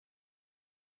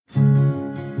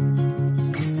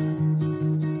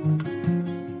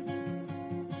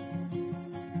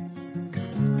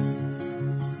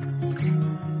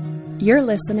You're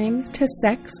listening to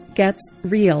Sex Gets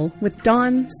Real with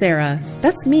Dawn Sarah.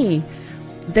 That's me.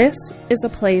 This is a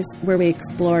place where we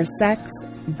explore sex,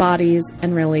 bodies,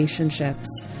 and relationships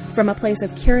from a place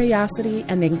of curiosity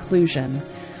and inclusion,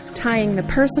 tying the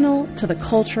personal to the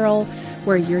cultural,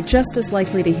 where you're just as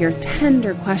likely to hear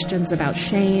tender questions about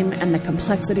shame and the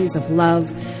complexities of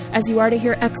love as you are to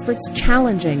hear experts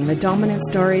challenging the dominant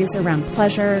stories around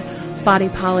pleasure, body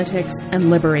politics, and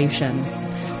liberation.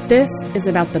 This is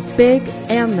about the big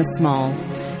and the small,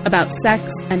 about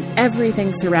sex and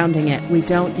everything surrounding it we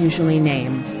don't usually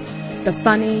name. The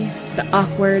funny, the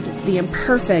awkward, the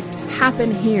imperfect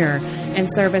happen here in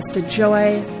service to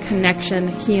joy, connection,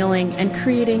 healing, and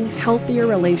creating healthier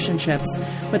relationships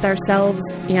with ourselves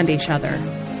and each other.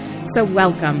 So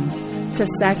welcome to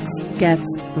Sex Gets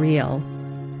Real.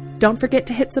 Don't forget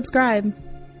to hit subscribe.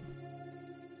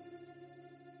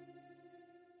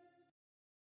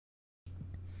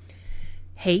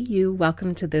 Hey you,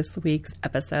 welcome to this week's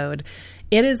episode.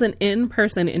 It is an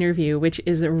in-person interview, which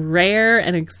is rare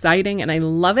and exciting, and I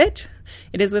love it.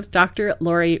 It is with Dr.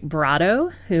 Lori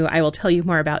Brotto, who I will tell you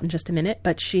more about in just a minute,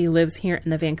 but she lives here in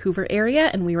the Vancouver area,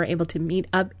 and we were able to meet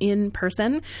up in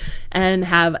person and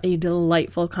have a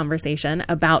delightful conversation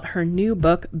about her new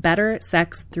book, Better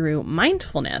Sex Through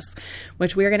Mindfulness,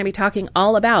 which we are going to be talking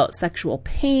all about sexual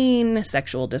pain,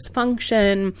 sexual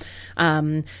dysfunction,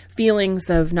 feelings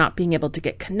of not being able to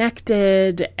get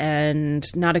connected and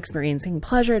not experiencing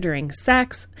pleasure during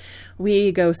sex.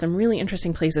 We go some really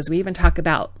interesting places. We even talk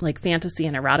about like fantasy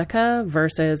and erotica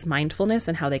versus mindfulness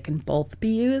and how they can both be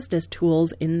used as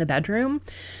tools in the bedroom.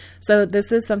 So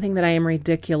this is something that I am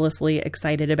ridiculously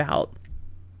excited about.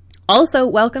 Also,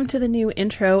 welcome to the new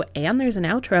intro, and there's an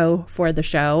outro for the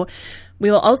show.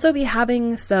 We will also be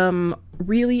having some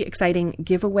really exciting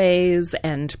giveaways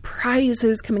and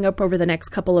prizes coming up over the next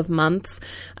couple of months,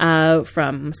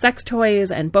 from sex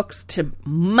toys and books to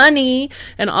money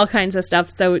and all kinds of stuff.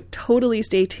 So totally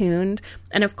stay tuned.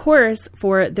 And of course,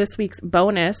 for this week's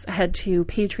bonus, head to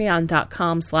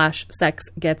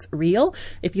patreon.com/sexgetsreal.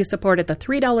 If you support at the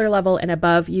 $3 level and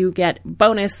above, you get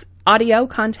bonus audio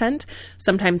content.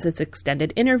 Sometimes it's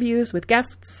extended interviews with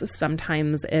guests.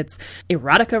 Sometimes it's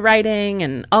erotica writing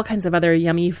and all kinds of other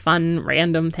yummy, fun,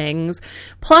 random things.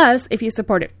 Plus, if you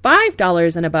support at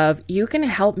 $5 and above, you can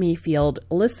help me field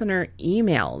listener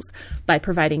emails by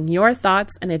providing your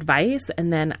thoughts and advice,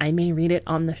 and then I may read it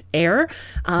on the air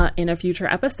in a future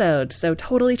episode. So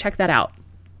totally check that out.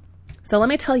 So let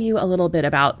me tell you a little bit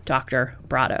about Dr.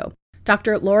 Brotto.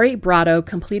 Dr. Lori Brotto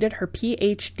completed her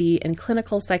PhD in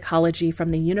clinical psychology from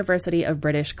the University of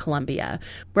British Columbia,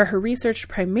 where her research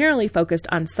primarily focused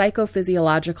on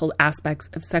psychophysiological aspects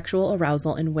of sexual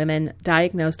arousal in women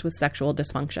diagnosed with sexual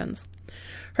dysfunctions.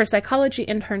 Her psychology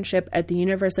internship at the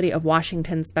University of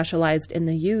Washington specialized in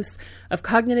the use of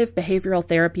cognitive behavioral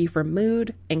therapy for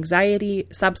mood, anxiety,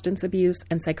 substance abuse,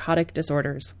 and psychotic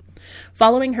disorders.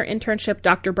 Following her internship,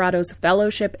 Dr. Brotto's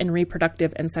fellowship in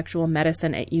reproductive and sexual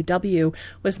medicine at UW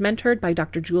was mentored by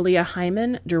Dr. Julia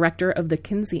Hyman, director of the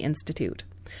Kinsey Institute.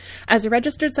 As a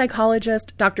registered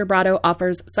psychologist, Dr. Brotto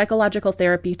offers psychological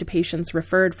therapy to patients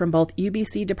referred from both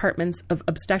UBC departments of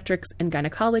obstetrics and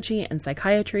gynecology and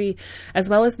psychiatry, as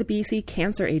well as the BC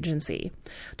Cancer Agency.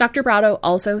 Dr. Brotto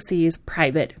also sees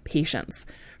private patients.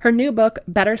 Her new book,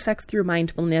 Better Sex Through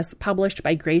Mindfulness, published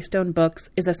by Greystone Books,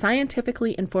 is a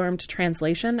scientifically informed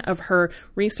translation of her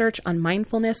research on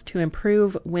mindfulness to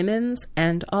improve women's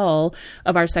and all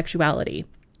of our sexuality.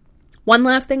 One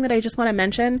last thing that I just want to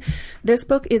mention, this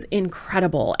book is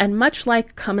incredible, and much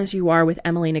like Come As You Are with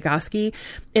Emily Nagoski,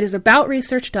 it is about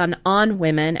research done on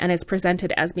women, and it's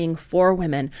presented as being for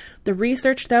women. The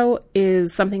research, though,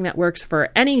 is something that works for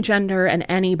any gender and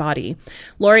any body.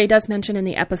 Lori does mention in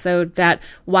the episode that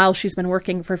while she's been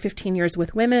working for 15 years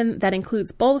with women, that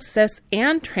includes both cis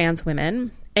and trans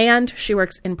women, and she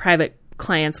works in private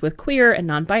clients with queer and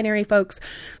non-binary folks.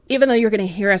 Even though you're going to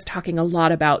hear us talking a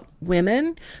lot about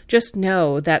women, just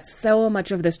know that so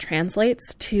much of this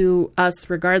translates to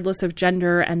us regardless of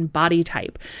gender and body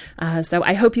type. So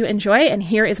I hope you enjoy, and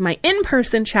here is my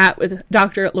in-person chat with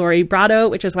Dr. Lori Brotto,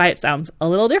 which is why it sounds a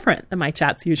little different than my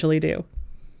chats usually do.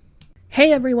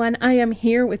 Hey everyone, I am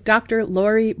here with Dr.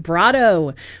 Lori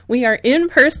Brotto. We are in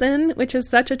person, which is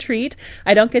such a treat.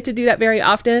 I don't get to do that very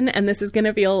often, and this is going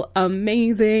to feel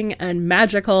amazing and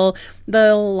magical.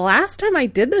 The last time I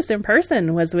did this in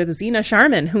person was with Zena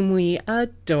Sharman, whom we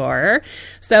adore.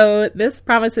 So this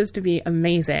promises to be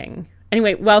amazing.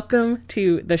 Anyway, welcome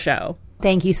to the show.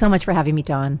 Thank you so much for having me,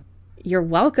 Dawn. You're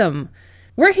welcome.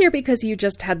 We're here because you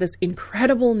just had this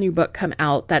incredible new book come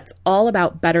out that's all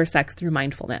about better sex through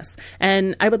mindfulness.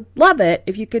 And I would love it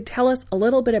if you could tell us a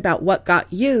little bit about what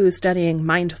got you studying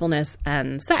mindfulness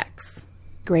and sex.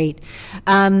 Great.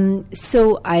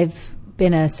 So I've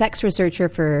been a sex researcher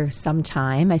for some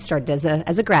time. I started as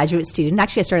a graduate student.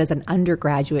 Actually, I started as an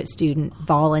undergraduate student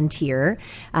volunteer,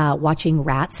 watching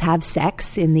rats have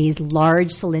sex in these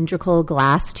large cylindrical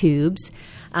glass tubes.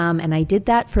 And I did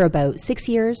that for about 6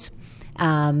 years.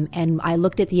 And I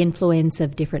looked at the influence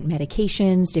of different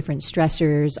medications, different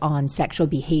stressors on sexual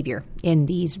behavior in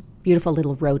these beautiful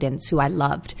little rodents who I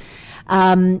loved.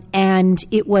 And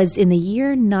it was in the year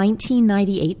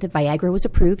 1998 that Viagra was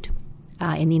approved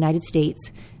in the United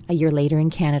States, a year later in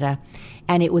Canada.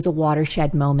 And it was a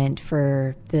watershed moment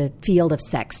for the field of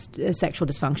sexual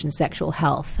dysfunction, sexual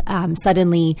health.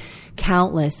 Suddenly,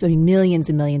 millions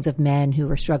and millions of men who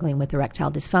were struggling with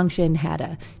erectile dysfunction had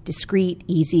a discreet,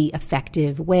 easy,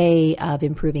 effective way of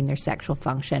improving their sexual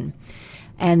function.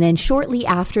 And then shortly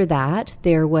after that,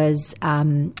 there was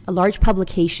a large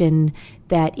publication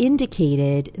that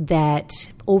indicated that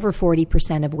over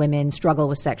 40% of women struggle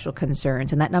with sexual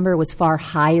concerns. And that number was far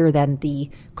higher than the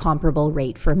comparable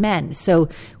rate for men. So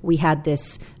we had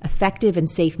this effective and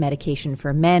safe medication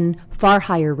for men, far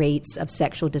higher rates of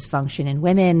sexual dysfunction in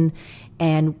women.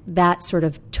 And that sort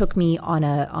of took me on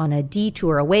a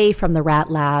detour away from the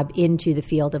rat lab into the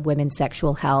field of women's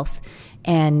sexual health.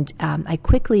 And I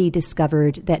quickly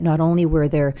discovered that not only were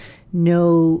there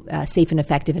no safe and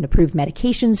effective and approved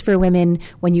medications for women,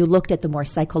 when you looked at the more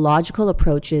psychological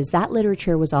approaches, that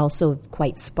literature was also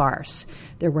quite sparse.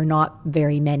 There were not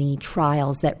very many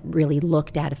trials that really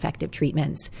looked at effective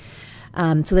treatments.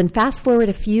 So then fast forward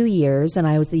a few years, and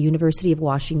I was at the University of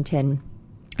Washington.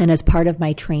 And as part of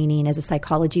my training as a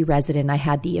psychology resident, I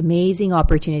had the amazing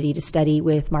opportunity to study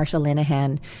with Marsha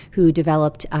Linehan, who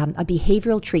developed a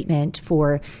behavioral treatment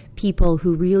for people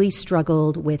who really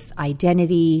struggled with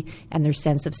identity and their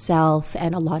sense of self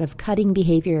and a lot of cutting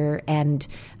behavior and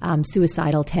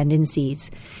suicidal tendencies.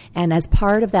 And as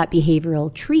part of that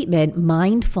behavioral treatment,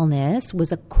 mindfulness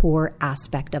was a core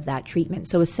aspect of that treatment.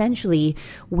 So essentially,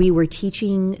 we were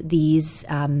teaching these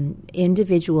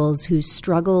individuals who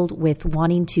struggled with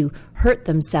wanting to hurt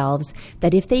themselves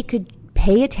that if they could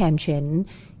pay attention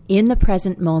in the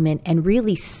present moment and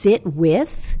really sit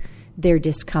with their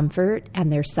discomfort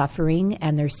and their suffering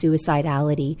and their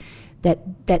suicidality,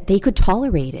 that they could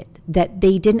tolerate it, that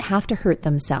they didn't have to hurt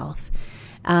themselves.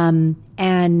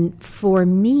 And for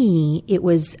me, it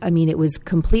was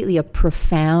completely a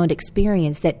profound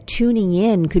experience that tuning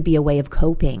in could be a way of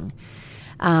coping.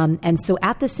 And so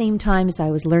at the same time as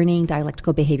I was learning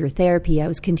dialectical behavior therapy, I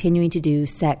was continuing to do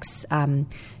sex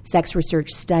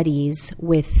research studies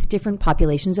with different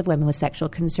populations of women with sexual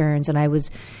concerns. And I was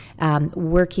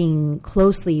working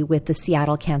closely with the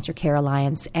Seattle Cancer Care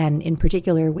Alliance, and in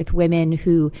particular with women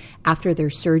who, after their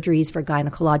surgeries for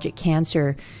gynecologic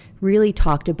cancer, really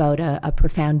talked about a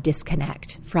profound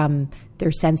disconnect from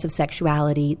their sense of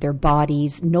sexuality, their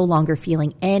bodies, no longer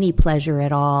feeling any pleasure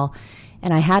at all.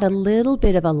 And I had a little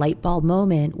bit of a light bulb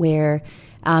moment where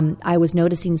I was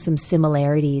noticing some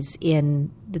similarities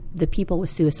in the people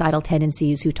with suicidal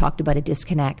tendencies who talked about a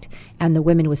disconnect and the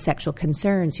women with sexual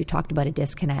concerns who talked about a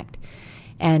disconnect.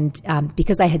 And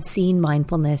because I had seen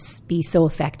mindfulness be so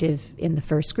effective in the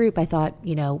first group, I thought,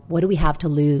 what do we have to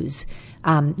lose?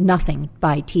 Nothing,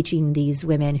 by teaching these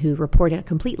women who reported a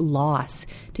complete loss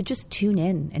to just tune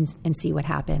in and see what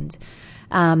happened.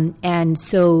 And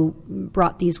so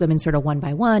brought these women sort of one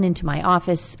by one into my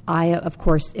office. I, of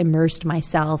course, immersed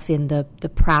myself in the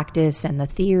practice and the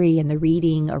theory and the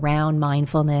reading around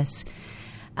mindfulness,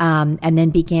 and then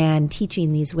began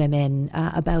teaching these women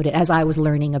about it as I was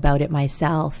learning about it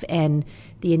myself. And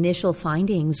the initial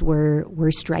findings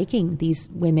were striking. These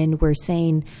women were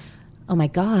saying, oh my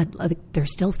God, they're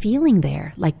still feeling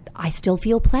there. Like, I still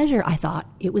feel pleasure. I thought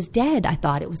it was dead. I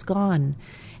thought it was gone.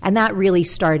 And that really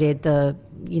started the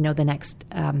next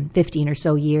 15 or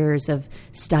so years of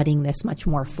studying this much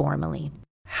more formally.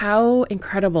 How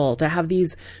incredible to have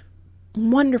these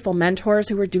wonderful mentors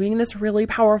who were doing this really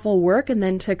powerful work, and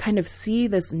then to kind of see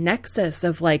this nexus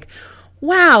of like,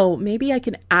 wow, maybe I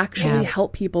can actually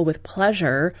help people with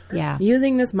pleasure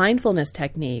using this mindfulness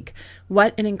technique.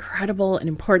 What an incredible and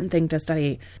important thing to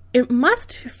study. It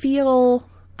must feel,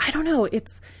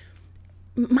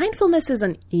 mindfulness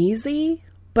isn't easy,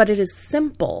 but it is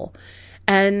simple.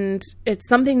 And it's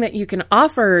something that you can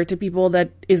offer to people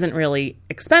that isn't really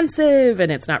expensive,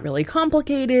 and it's not really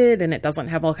complicated, and it doesn't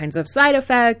have all kinds of side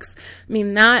effects. I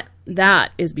mean,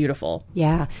 that is beautiful.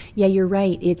 Yeah, you're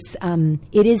right. It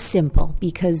is simple,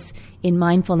 because in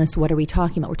mindfulness, what are we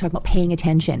talking about? We're talking about paying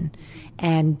attention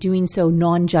and doing so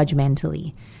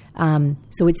non-judgmentally.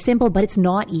 So it's simple, but it's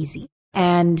not easy.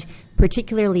 And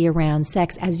particularly around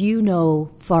sex, as you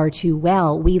know far too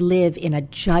well, we live in a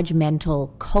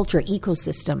judgmental culture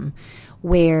ecosystem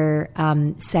where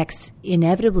sex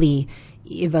inevitably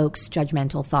evokes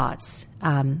judgmental thoughts,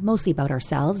 mostly about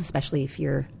ourselves, especially if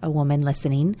you're a woman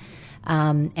listening.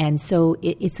 And so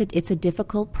it's a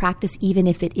difficult practice, even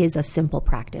if it is a simple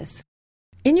practice.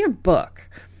 In your book,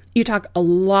 you talk a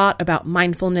lot about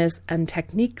mindfulness and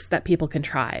techniques that people can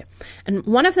try. And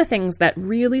one of the things that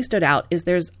really stood out is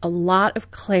there's a lot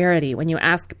of clarity when you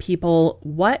ask people,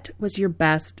 what was your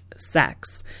best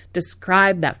sex?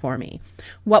 Describe that for me.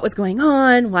 What was going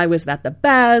on? Why was that the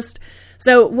best?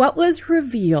 So what was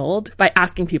revealed by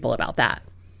asking people about that?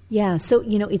 Yeah, so,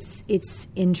 it's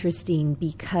interesting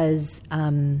because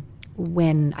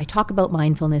when I talk about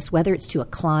mindfulness, whether it's to a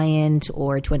client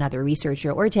or to another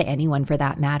researcher or to anyone for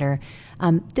that matter,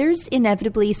 there's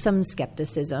inevitably some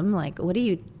skepticism. Like, what are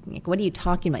you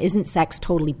talking about? Isn't sex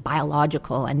totally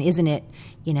biological? And isn't it,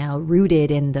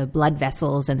 rooted in the blood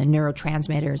vessels and the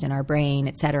neurotransmitters in our brain,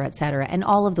 et cetera, et cetera? And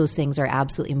all of those things are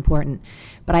absolutely important.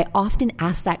 But I often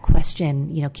ask that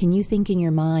question, can you think in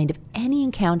your mind of any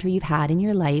encounter you've had in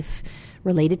your life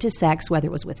related to sex, whether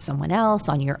it was with someone else,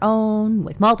 on your own,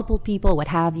 with multiple people, what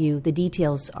have you? The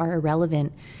details are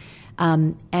irrelevant.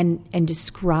 And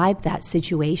describe that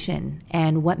situation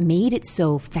and what made it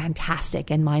so fantastic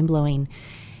and mind-blowing.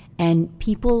 And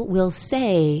people will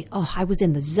say, oh, I was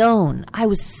in the zone. I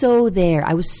was so there.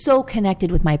 I was so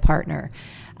connected with my partner.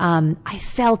 I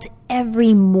felt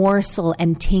every morsel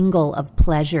and tingle of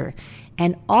pleasure.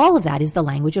 And all of that is the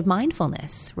language of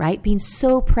mindfulness, right? Being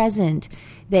so present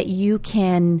that you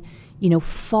can,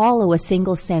 follow a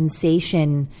single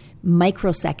sensation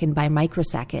microsecond by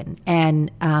microsecond,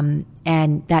 and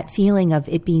that feeling of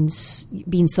it being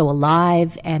so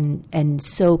alive and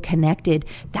so connected,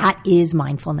 that is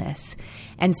mindfulness.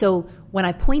 And so when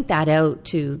I point that out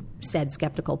to said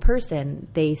skeptical person,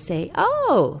 they say,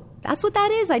 "Oh, that's what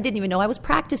that is. I didn't even know I was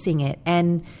practicing it."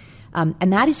 And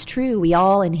that is true. We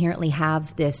all inherently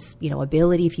have this,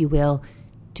 ability, if you will,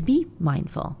 to be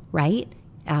mindful, right?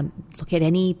 Look at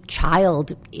any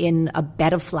child in a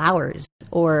bed of flowers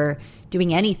or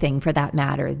doing anything for that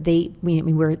matter.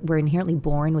 We're inherently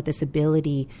born with this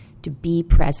ability to be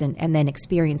present, and then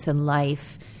experience in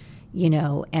life,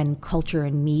 and culture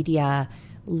and media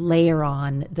layer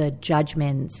on the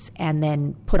judgments, and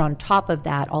then put on top of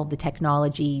that all the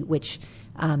technology which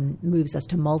moves us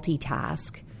to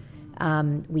multitask.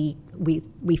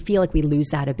 We feel like we lose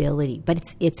that ability,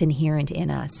 but it's inherent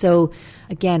in us. So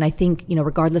again, I think,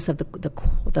 regardless of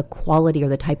the quality or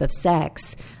the type of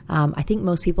sex, I think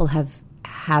most people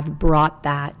have brought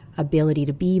that ability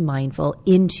to be mindful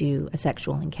into a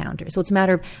sexual encounter. So it's a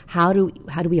matter of how do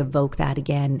we evoke that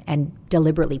again and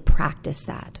deliberately practice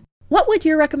that. What would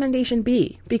your recommendation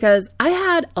be? Because I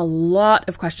had a lot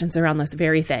of questions around this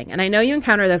very thing, and I know you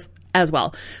encounter this as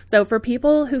well. So for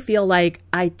people who feel like,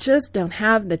 I just don't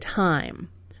have the time,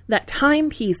 that time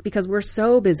piece, because we're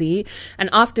so busy, and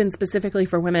often specifically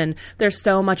for women, there's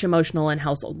so much emotional and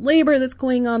household labor that's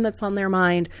going on that's on their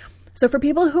mind. So for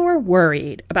people who are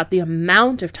worried about the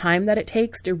amount of time that it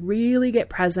takes to really get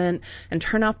present and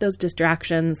turn off those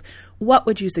distractions, what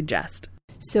would you suggest?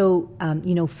 So,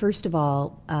 first of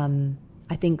all,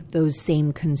 I think those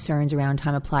same concerns around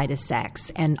time apply to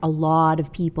sex. And a lot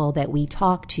of people that we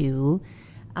talk to,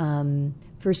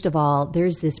 first of all,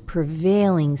 there's this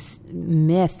prevailing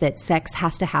myth that sex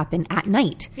has to happen at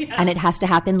night. Yeah. And it has to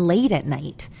happen late at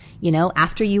night,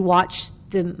 after you watch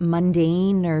the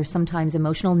mundane or sometimes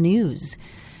emotional news.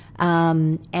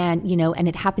 And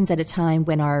it happens at a time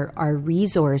when our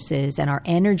resources and our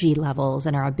energy levels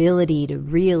and our ability to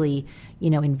really,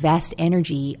 invest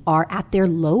energy are at their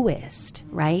lowest,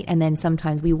 right? And then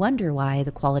sometimes we wonder why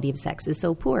the quality of sex is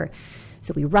so poor.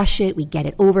 So we rush it, we get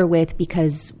it over with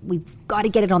because we've got to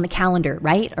get it on the calendar,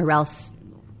 right? Or else,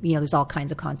 there's all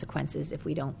kinds of consequences if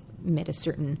we don't meet a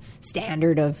certain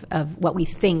standard of what we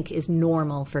think is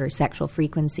normal for sexual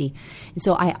frequency. And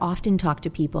so I often talk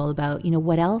to people about,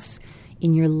 what else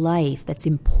in your life that's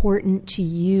important to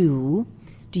you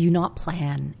do you not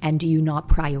plan and do you not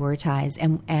prioritize?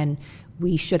 And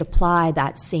we should apply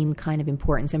that same kind of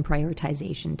importance and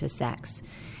prioritization to sex.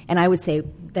 And I would say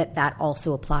that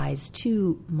also applies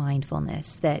to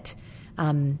mindfulness, that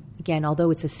again, although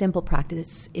it's a simple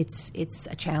practice, it's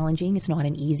a challenging, it's not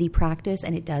an easy practice,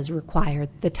 and it does require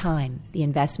the time, the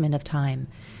investment of time.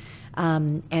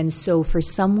 And so for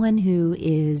someone who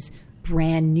is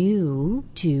brand new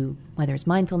to whether it's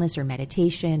mindfulness or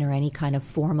meditation or any kind of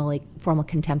formal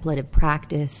contemplative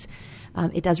practice,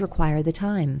 it does require the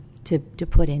time to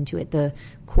put into it, the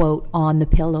quote on the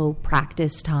pillow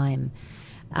practice time.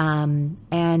 And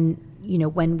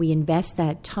when we invest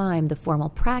that time, the formal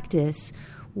practice,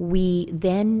 we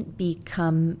then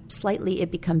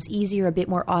it becomes easier, a bit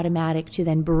more automatic to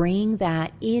then bring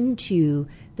that into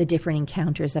the different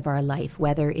encounters of our life,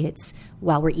 whether it's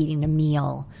while we're eating a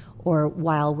meal or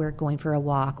while we're going for a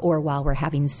walk or while we're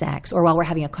having sex or while we're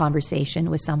having a conversation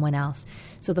with someone else.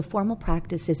 So the formal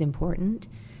practice is important.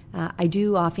 I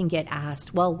do often get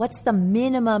asked, well, what's the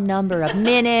minimum number of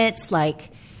minutes?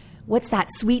 Like, what's that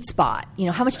sweet spot?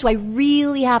 How much do I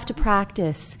really have to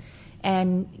practice?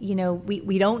 And,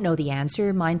 we don't know the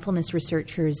answer. Mindfulness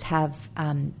researchers have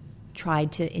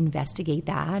tried to investigate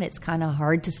that. It's kind of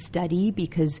hard to study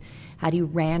because how do you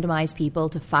randomize people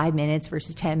to 5 minutes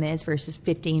versus 10 minutes versus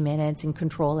 15 minutes and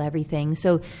control everything?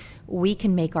 So we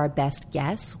can make our best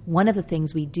guess. One of the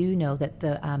things we do know that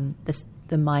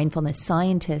the mindfulness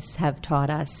scientists have taught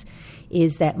us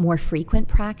is that more frequent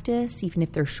practice, even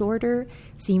if they're shorter,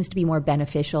 seems to be more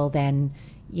beneficial than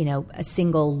a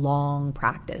single long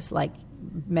practice, like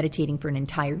meditating for an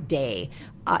entire day.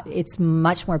 It's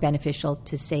much more beneficial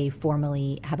to say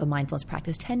formally have a mindfulness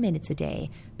practice 10 minutes a day,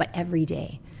 but every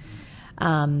day.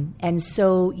 And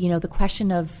so, the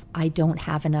question of I don't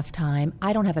have enough time,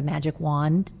 I don't have a magic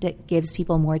wand that gives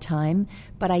people more time,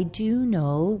 but I do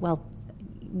know,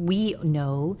 we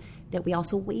know that we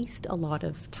also waste a lot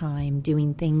of time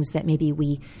doing things that maybe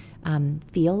we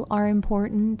feel are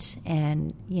important.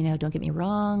 And, don't get me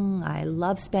wrong, I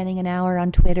love spending an hour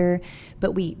on Twitter,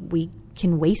 but we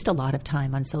can waste a lot of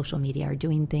time on social media or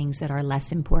doing things that are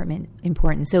less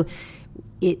important. So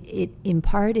it in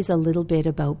part is a little bit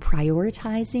about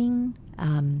prioritizing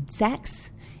sex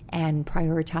and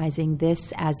prioritizing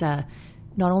this as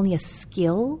not only a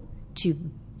skill to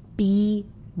be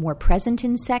more present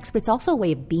in sex, but it's also a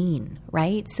way of being,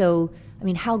 right? So,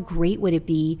 how great would it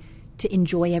be to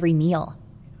enjoy every meal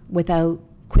without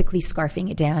quickly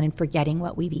scarfing it down and forgetting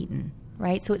what we've eaten,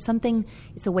 right? So it's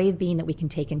a way of being that we can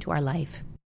take into our life.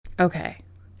 Okay.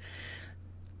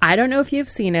 I don't know if you've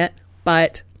seen it,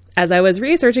 but as I was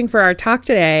researching for our talk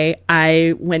today,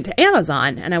 I went to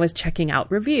Amazon and I was checking out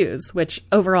reviews, which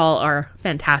overall are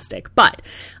fantastic. But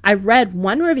I read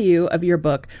one review of your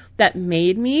book that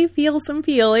made me feel some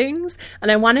feelings, and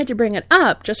I wanted to bring it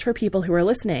up just for people who are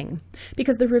listening.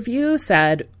 Because the review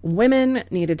said women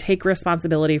need to take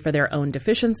responsibility for their own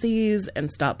deficiencies and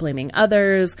stop blaming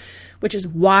others, which is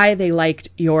why they liked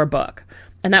your book.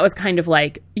 And that was kind of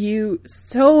like, you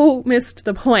so missed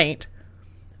the point.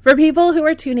 For people who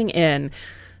are tuning in,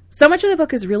 so much of the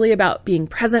book is really about being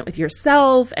present with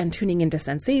yourself and tuning into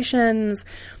sensations.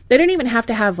 They don't even have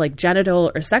to have like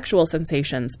genital or sexual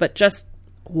sensations, but just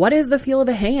what is the feel of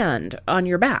a hand on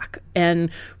your back, and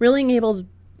really being able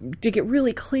to get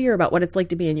really clear about what it's like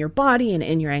to be in your body and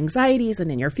in your anxieties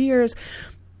and in your fears.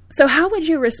 So how would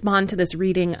you respond to this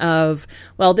reading of,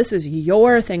 well, this is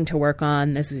your thing to work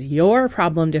on. This is your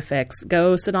problem to fix.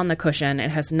 Go sit on the cushion. It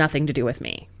has nothing to do with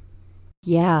me.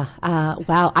 Yeah.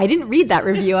 Wow. I didn't read that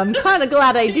review. I'm kind of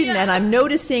glad I didn't. And I'm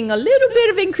noticing a little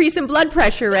bit of increase in blood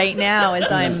pressure right now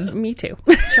as I'm Me too.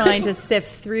 trying to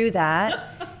sift through that,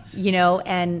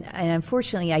 and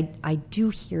unfortunately I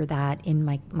do hear that in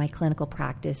my clinical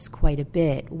practice quite a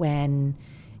bit when,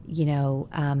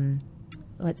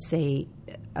 let's say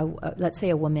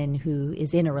a woman who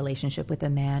is in a relationship with a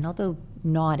man, although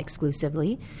not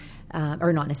exclusively,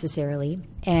 or not necessarily,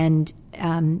 and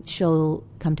she'll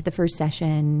come to the first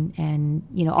session, and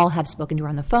I'll have spoken to her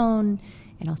on the phone,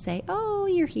 and I'll say, "Oh,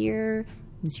 you're here.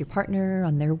 Is your partner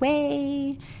on their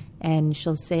way?" And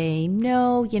she'll say,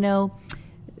 "No,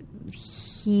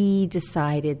 he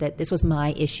decided that this was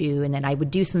my issue," and then I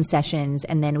would do some sessions,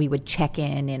 and then we would check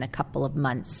in a couple of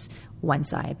months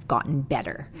once I've gotten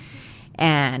better.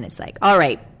 And it's like, all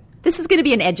right, this is going to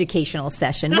be an educational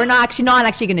session. We're not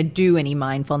actually going to do any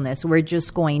mindfulness. We're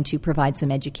just going to provide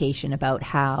some education about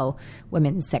how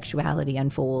women's sexuality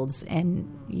unfolds and,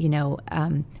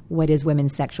 what is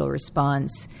women's sexual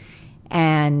response.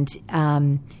 And,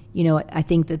 I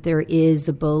think that there is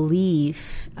a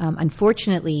belief,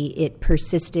 unfortunately, it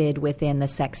persisted within the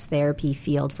sex therapy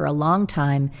field for a long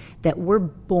time, that we're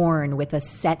born with a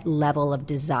set level of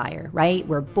desire, right?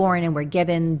 We're born and we're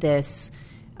given this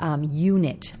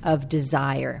unit of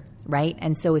desire, right?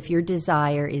 And so if your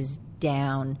desire is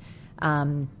down,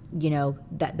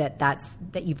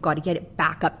 that you've got to get it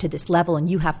back up to this level, and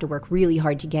you have to work really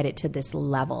hard to get it to this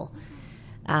level.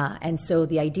 And so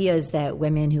the idea is that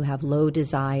women who have low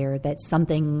desire, that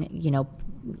something,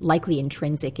 likely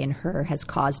intrinsic in her has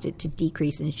caused it to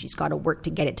decrease, and she's got to work to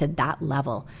get it to that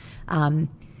level.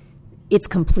 It's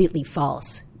completely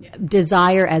false. Yeah.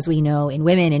 Desire, as we know, in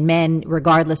women and men,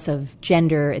 regardless of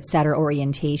gender, et cetera,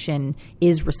 orientation,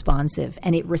 is responsive,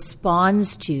 and it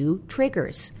responds to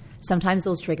triggers. Sometimes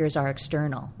those triggers are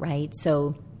external, right?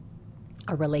 So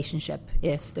a relationship,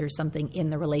 if there's something in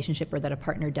the relationship or that a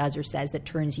partner does or says that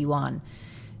turns you on.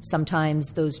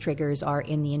 Sometimes those triggers are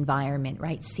in the environment,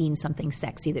 right? Seeing something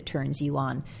sexy that turns you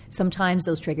on. Sometimes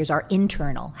those triggers are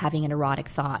internal, having an erotic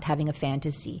thought, having a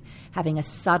fantasy, having a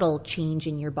subtle change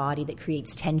in your body that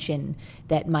creates tension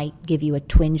that might give you a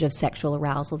twinge of sexual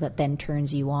arousal that then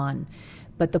turns you on.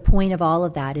 But the point of all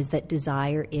of that is that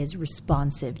desire is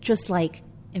responsive, just like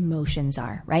emotions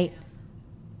are, right?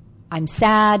 I'm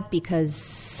sad because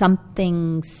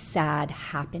something sad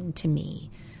happened to me.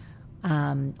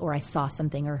 Or I saw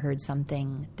something or heard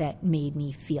something that made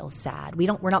me feel sad.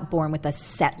 We're not born with a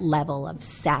set level of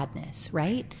sadness,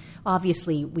 right?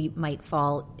 Obviously, we might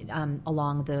fall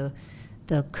along the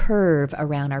curve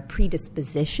around our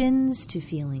predispositions to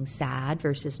feeling sad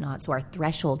versus not, so our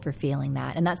threshold for feeling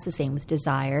that. And that's the same with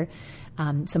desire.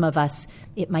 Some of us,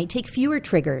 it might take fewer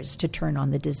triggers to turn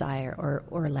on the desire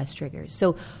or less triggers.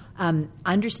 So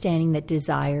understanding that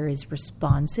desire is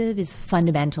responsive is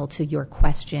fundamental to your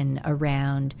question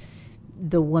around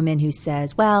the woman who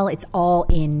says, well, it's all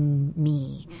in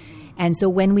me. And so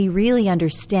when we really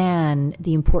understand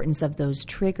the importance of those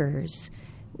triggers,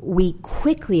 we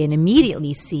quickly and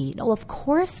immediately see, no, of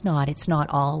course not. It's not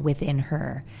all within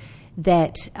her.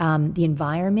 That the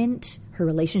environment, her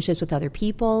relationships with other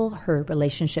people, her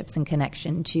relationships and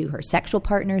connection to her sexual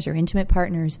partners or intimate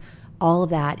partners, all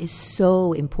of that is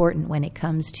so important when it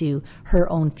comes to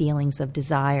her own feelings of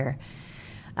desire.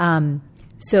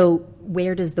 So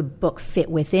where does the book fit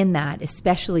within that,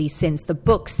 especially since the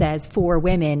book says for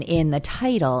women in the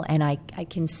title? And I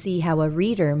can see how a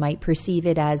reader might perceive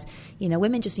it as,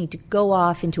 women just need to go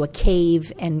off into a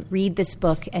cave and read this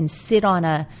book and sit on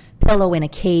a pillow in a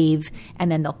cave,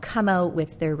 and then they'll come out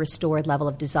with their restored level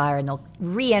of desire and they'll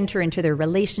re-enter into their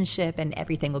relationship and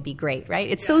everything will be great, right?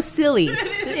 It's so silly,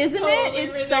 isn't totally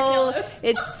it? ridiculous.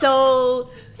 It's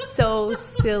so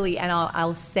silly. And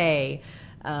I'll say,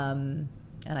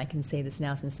 and I can say this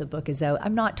now since the book is out,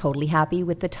 I'm not totally happy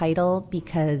with the title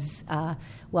because,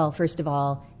 first of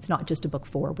all, it's not just a book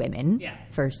for women,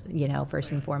 first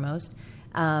and foremost.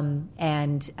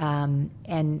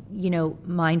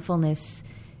 Mindfulness,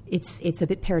 it's a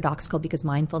bit paradoxical because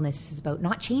mindfulness is about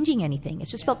not changing anything.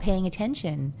 It's just about paying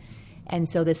attention. And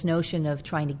so this notion of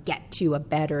trying to get to a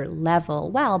better level,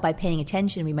 by paying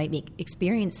attention, we might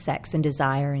experience sex and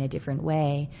desire in a different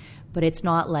way. But it's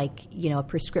not like, a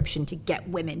prescription to get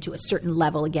women to a certain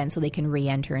level again so they can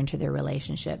re-enter into their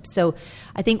relationship. So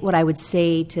I think what I would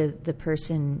say to the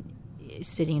person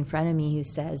sitting in front of me who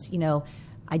says,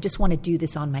 I just want to do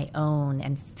this on my own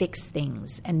and fix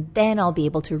things, and then I'll be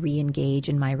able to re-engage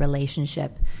in my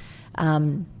relationship.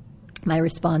 My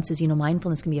response is,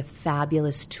 mindfulness can be a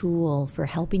fabulous tool for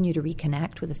helping you to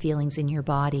reconnect with the feelings in your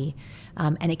body.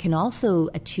 And it can also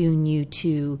attune you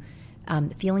to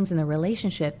feelings in the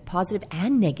relationship, positive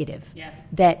and negative,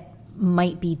 that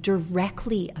might be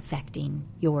directly affecting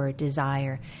your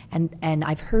desire. And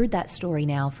I've heard that story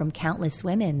now from countless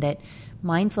women that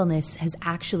mindfulness has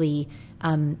actually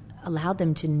allowed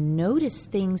them to notice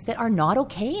things that are not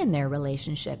okay in their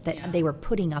relationship that they were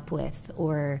putting up with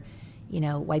or,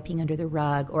 wiping under the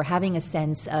rug or having a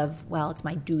sense of, it's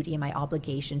my duty and my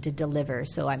obligation to deliver.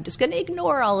 So I'm just going to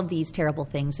ignore all of these terrible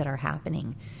things that are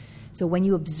happening. So when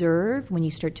you observe, when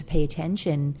you start to pay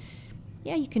attention,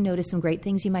 you can notice some great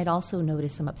things. You might also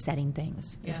notice some upsetting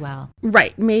things as well.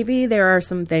 Right. Maybe there are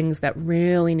some things that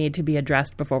really need to be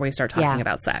addressed before we start talking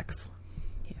about sex.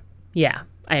 Yeah,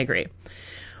 I agree.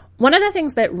 One of the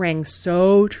things that rang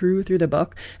so true through the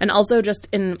book, and also just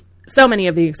in so many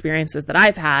of the experiences that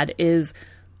I've had, is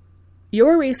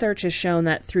your research has shown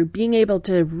that through being able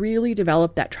to really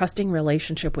develop that trusting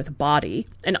relationship with body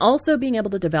and also being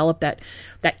able to develop that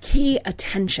key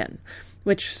attention,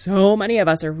 which so many of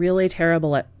us are really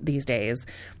terrible at these days,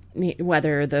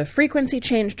 whether the frequency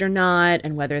changed or not,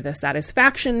 and whether the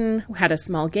satisfaction had a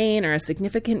small gain or a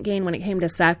significant gain when it came to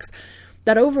sex,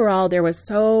 that overall there was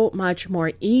so much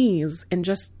more ease in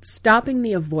just stopping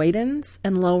the avoidance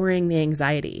and lowering the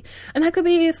anxiety. And that could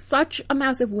be such a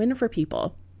massive win for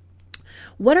people.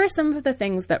 What are some of the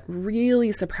things that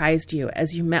really surprised you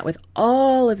as you met with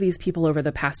all of these people over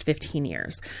the past 15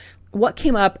 years? what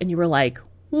came up and you were like,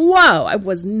 whoa, I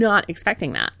was not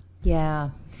expecting that? Yeah.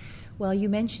 Well, you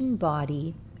mentioned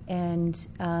body, and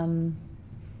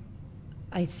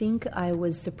I think I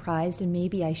was surprised, and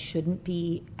maybe I shouldn't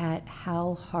be, at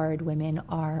how hard women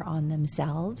are on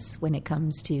themselves when it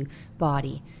comes to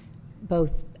body,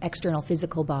 both external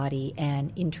physical body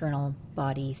and internal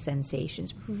body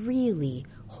sensations. Really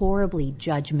horribly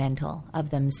judgmental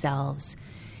of themselves.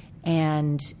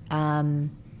 And,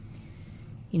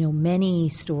 many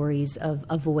stories of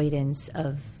avoidance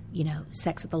of,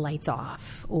 sex with the lights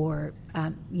off, or,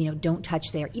 don't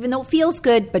touch there, even though it feels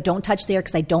good, but don't touch there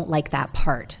because I don't like that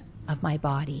part of my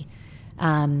body.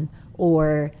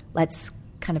 Or let's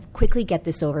kind of quickly get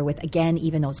this over with, again,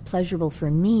 even though it's pleasurable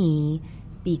for me,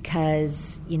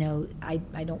 because,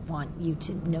 I don't want you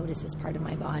to notice this part of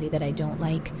my body that I don't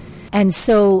like. And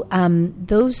so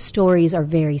those stories are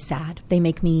very sad. They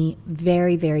make me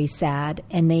very, very sad.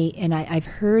 And I've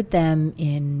heard them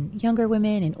in younger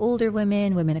women, in older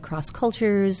women, women across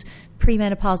cultures,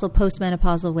 premenopausal,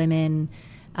 postmenopausal women,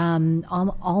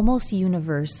 almost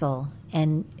universal,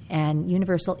 and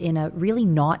universal in a really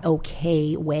not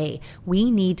okay way.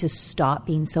 We need to stop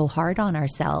being so hard on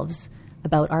ourselves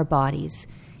about our bodies.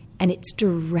 And it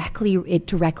directly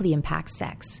impacts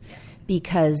sex,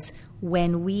 because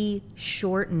when we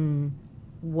shorten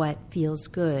what feels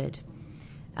good,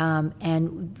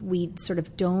 and we sort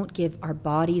of don't give our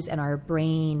bodies and our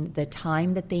brain the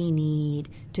time that they need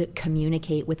to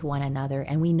communicate with one another,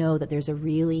 and we know that there's a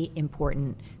really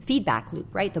important feedback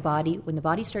loop, right? When the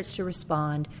body starts to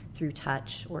respond through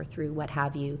touch or through what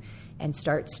have you, and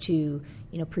starts to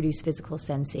produce physical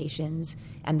sensations,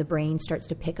 and the brain starts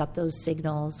to pick up those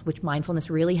signals, which mindfulness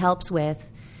really helps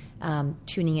with,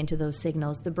 tuning into those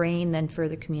signals. The brain then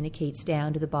further communicates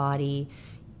down to the body,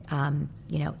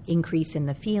 increase in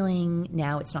the feeling.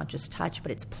 Now it's not just touch,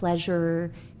 but it's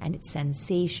pleasure and it's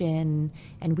sensation,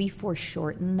 and we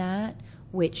foreshorten that,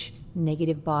 which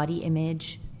negative body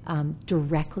image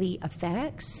directly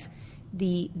affects.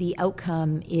 The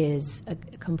outcome is a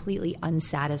completely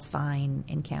unsatisfying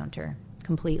encounter,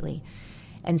 completely.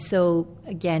 And so,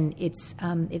 again, it's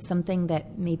something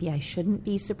that maybe I shouldn't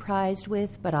be surprised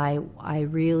with, but I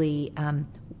really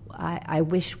I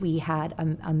wish we had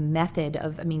a method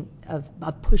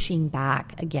of pushing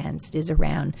back against, is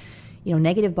around,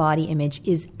 negative body image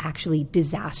is actually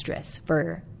disastrous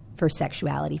for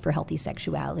sexuality, for healthy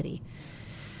sexuality.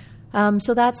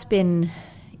 So that's been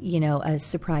a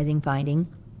surprising finding.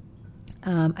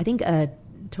 I think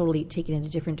totally taken in a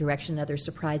different direction, another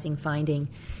surprising finding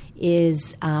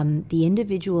is the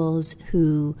individuals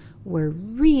who were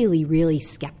really, really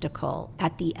skeptical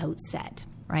at the outset,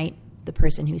 right? The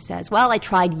person who says, well, I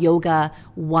tried yoga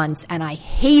once and I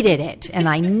hated it and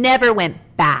I never went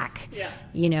back,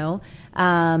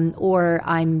 or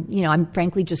I'm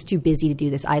frankly just too busy to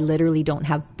do this. I literally don't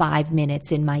have 5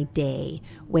 minutes in my day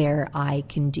where I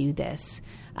can do this.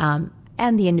 And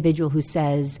the individual who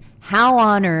says, how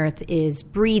on earth is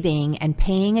breathing and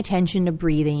paying attention to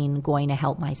breathing going to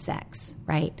help my sex,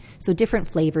 right? So different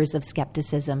flavors of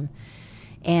skepticism.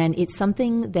 And it's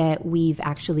something that we've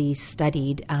actually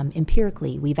studied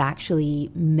empirically. We've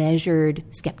actually measured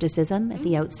skepticism at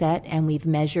the outset, and we've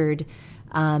measured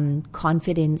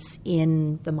confidence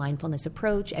in the mindfulness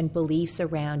approach and beliefs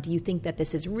around, do you think that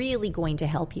this is really going to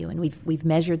help you? And we've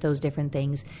measured those different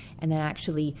things, and then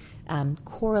actually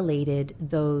correlated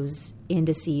those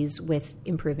indices with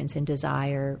improvements in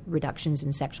desire, reductions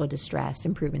in sexual distress,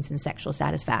 improvements in sexual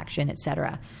satisfaction, et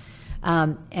cetera.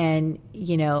 And,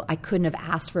 I couldn't have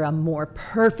asked for a more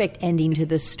perfect ending to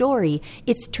the story.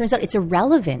 It turns out it's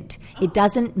irrelevant. It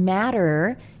doesn't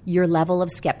matter your level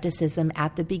of skepticism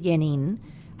at the beginning,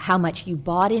 how much you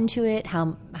bought into it,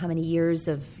 how many years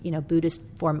of, Buddhist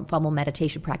formal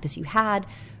meditation practice you had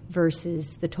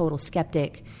versus the total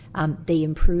skeptic. They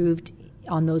improved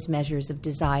on those measures of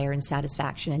desire and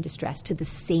satisfaction and distress to the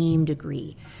same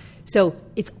degree. So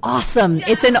it's awesome. Yeah.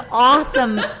 It's an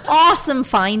awesome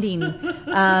finding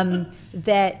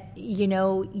that,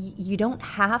 you don't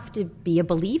have to be a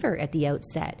believer at the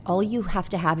outset. All you have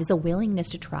to have is a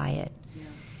willingness to try it. Yeah.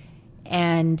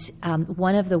 And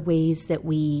one of the ways that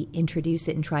we introduce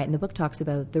it and try it, and the book talks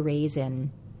about the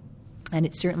raise-in, and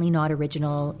it's certainly not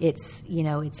original. It's,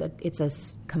 it's a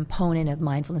component of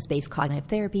mindfulness-based cognitive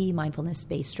therapy,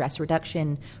 mindfulness-based stress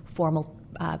reduction, formal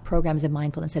programs of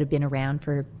mindfulness that have been around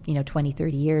for 20,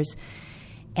 30 years.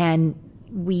 And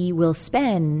we will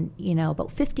spend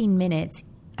about 15 minutes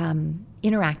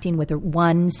interacting with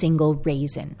one single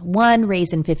raisin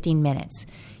 15 minutes.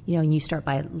 And you start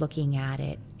by looking at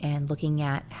it and looking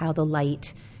at how the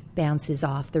light bounces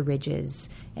off the ridges,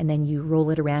 and then you roll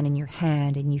it around in your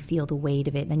hand and you feel the weight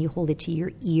of it, and then you hold it to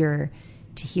your ear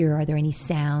to hear, are there any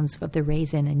sounds of the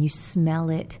raisin, and you smell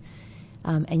it,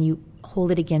 and you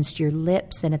hold it against your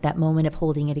lips, and at that moment of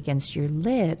holding it against your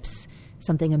lips,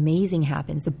 something amazing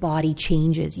happens. The body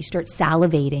changes. You start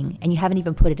salivating, and you haven't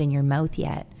even put it in your mouth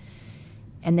yet.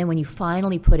 And then when you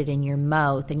finally put it in your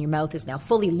mouth, and your mouth is now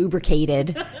fully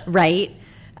lubricated, right?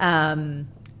 And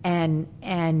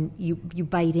you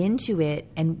bite into it,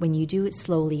 and when you do it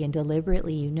slowly and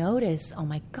deliberately, you notice, oh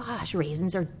my gosh,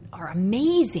 raisins are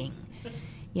amazing.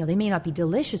 They may not be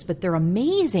delicious, but they're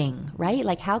amazing, right?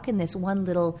 Like, how can this one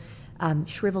little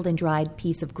shriveled and dried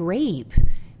piece of grape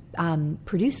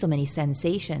produce so many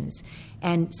sensations?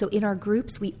 And so in our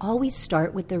groups, we always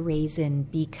start with the raisin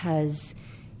because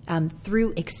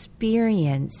through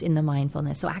experience in the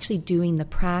mindfulness, so actually doing the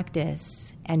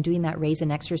practice and doing that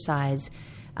raisin exercise,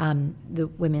 the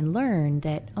women learn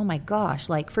that, oh my gosh,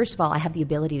 like, first of all, I have the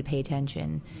ability to pay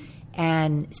attention.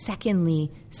 And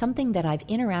secondly, something that I've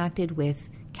interacted with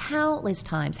countless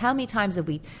times. How many times have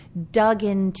we dug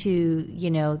into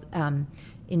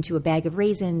a bag of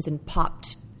raisins and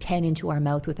popped 10 into our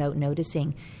mouth without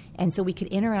noticing? And so we could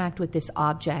interact with this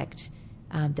object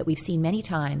that we've seen many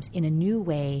times in a new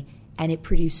way, and it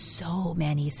produced so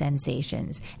many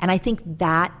sensations. And I think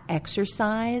that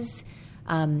exercise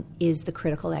is the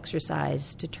critical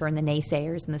exercise to turn the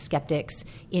naysayers and the skeptics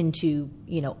into,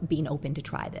 being open to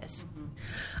try this.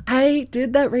 I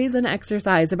did that raisin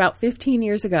exercise about 15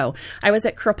 years ago. I was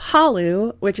at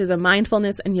Kripalu, which is a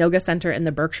mindfulness and yoga center in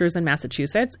the Berkshires in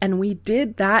Massachusetts, and we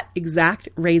did that exact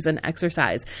raisin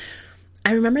exercise.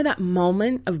 I remember that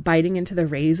moment of biting into the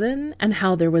raisin and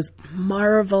how there was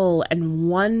marvel and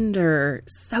wonder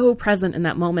so present in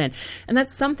that moment. And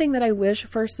that's something that I wish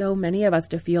for so many of us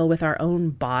to feel with our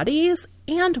own bodies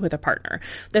and with a partner.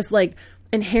 This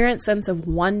inherent sense of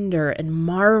wonder and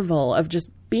marvel of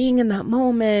just being in that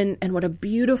moment, and what a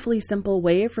beautifully simple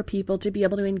way for people to be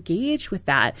able to engage with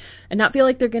that and not feel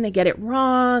like they're going to get it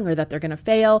wrong or that they're going to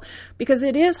fail, because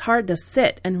it is hard to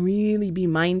sit and really be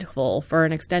mindful for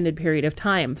an extended period of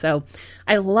time. So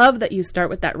I love that you start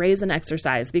with that raisin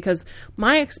exercise, because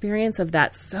my experience of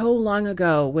that so long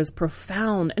ago was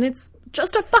profound, and it's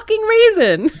just a fucking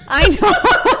raisin.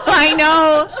 I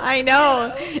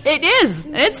know. It is.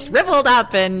 It's shriveled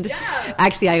up. And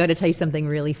actually, I got to tell you something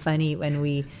really funny. When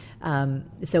we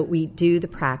do the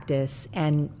practice,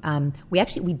 and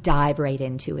we dive right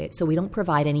into it. So we don't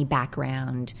provide any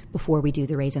background before we do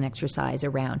the raisin exercise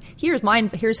around,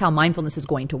 here's how mindfulness is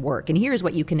going to work, and here's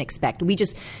what you can expect. We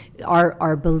just,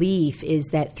 our belief is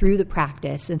that through the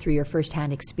practice and through your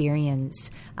firsthand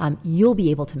experience, you'll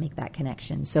be able to make that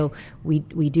connection. So we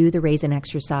do the raisin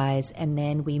exercise, and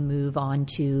then we move on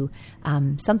to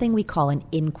something we call an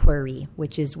inquiry,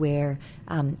 which is where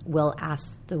we'll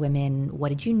ask the women, what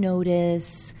did you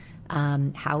notice?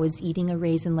 How is eating a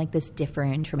raisin like this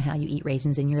different from how you eat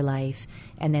raisins in your life?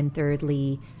 And then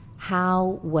thirdly,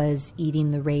 how was eating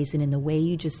the raisin in the way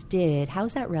you just did, how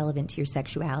is that relevant to your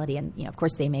sexuality? And, of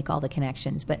course, they make all the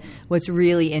connections. But what's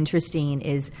really interesting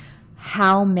is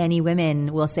how many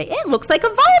women will say, it looks like a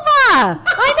vulva.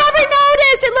 I never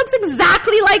noticed. It looks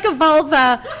exactly like a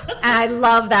vulva. And I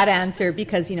love that answer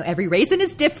because, every raisin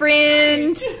is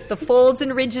different. The folds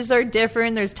and ridges are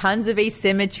different. There's tons of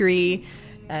asymmetry.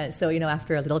 So,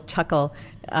 after a little chuckle,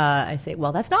 I say,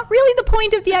 well, that's not really the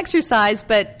point of the exercise,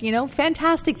 but,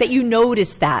 fantastic that you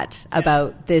notice that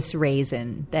about this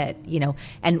raisin, that,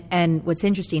 and what's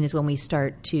interesting is when we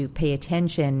start to pay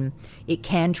attention, it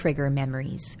can trigger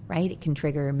memories, right? It can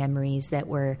trigger memories that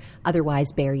were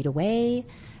otherwise buried away.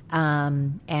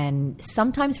 And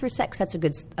sometimes for sex, that's a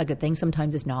good thing.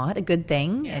 Sometimes it's not a good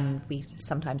thing. Yeah. And we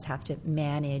sometimes have to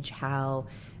manage how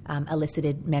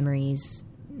elicited memories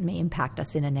may impact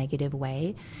us in a negative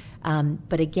way.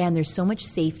 But again, there's so much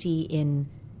safety in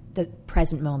the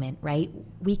present moment, right?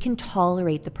 We can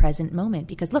tolerate the present moment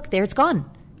because look, there it's gone,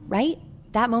 right?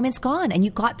 That moment's gone and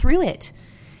you got through it.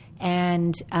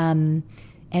 And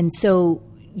so,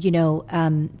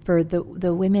 for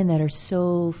the women that are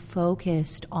so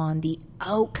focused on the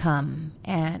outcome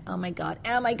and, oh my God,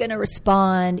 am I going to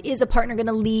respond? Is a partner going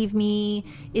to leave me?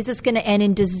 Is this going to end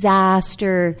in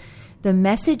disaster? The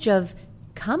message of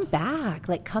come back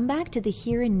to the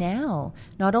here and now.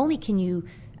 Not only can you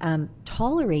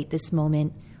tolerate this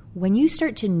moment, when you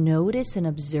start to notice and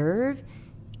observe,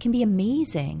 it can be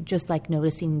amazing. Just like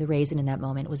noticing the raisin in that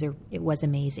moment it was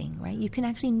amazing, right? You can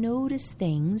actually notice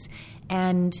things,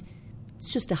 and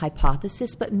it's just a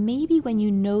hypothesis, but maybe when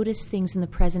you notice things in the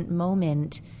present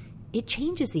moment, it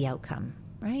changes the outcome,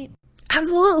 right?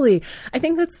 Absolutely. I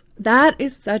think that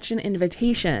is such an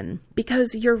invitation,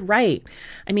 because you're right.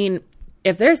 I mean,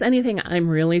 if there's anything I'm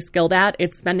really skilled at,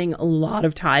 it's spending a lot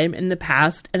of time in the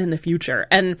past and in the future.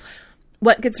 And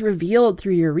what gets revealed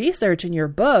through your research in your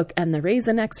book and the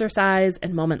raisin exercise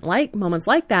and moments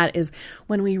like that is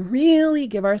when we really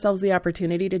give ourselves the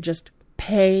opportunity to just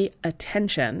pay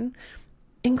attention,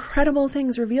 incredible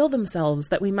things reveal themselves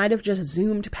that we might have just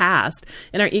zoomed past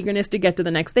in our eagerness to get to the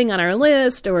next thing on our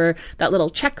list, or that little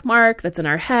check mark that's in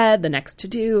our head, the next to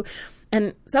do.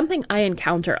 And something I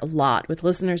encounter a lot with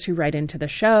listeners who write into the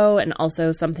show, and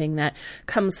also something that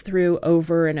comes through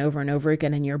over and over and over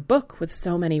again in your book with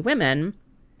so many women.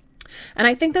 And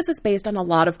I think this is based on a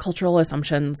lot of cultural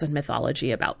assumptions and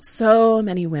mythology about so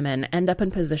many women end up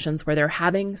in positions where they're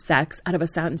having sex out of a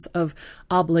sense of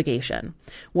obligation,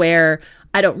 where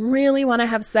I don't really want to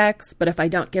have sex, but if I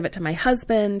don't give it to my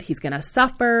husband, he's going to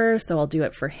suffer, so I'll do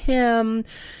it for him.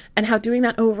 And how doing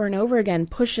that over and over again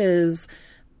pushes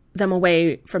them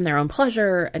away from their own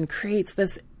pleasure and creates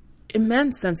this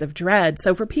immense sense of dread.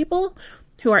 So for people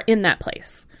who are in that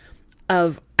place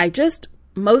of, I just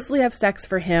mostly have sex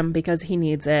for him because he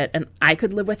needs it and I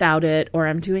could live without it, or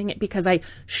I'm doing it because I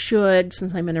should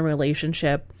since I'm in a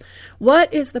relationship,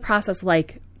 what is the process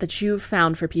like that you've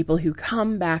found for people who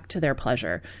come back to their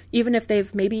pleasure, even if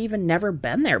they've maybe even never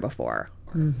been there before?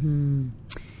 Mm-hmm.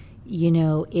 You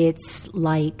know, it's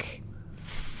like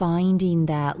finding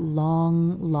that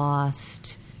long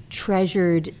lost,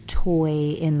 treasured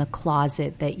toy in the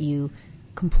closet that you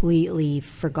completely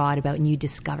forgot about, and you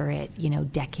discover it,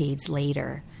 decades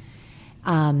later.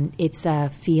 It's a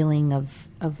feeling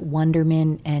of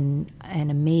wonderment and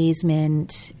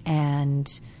amazement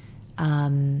and,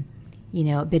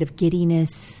 a bit of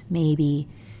giddiness maybe.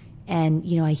 And,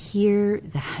 I hear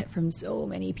that from so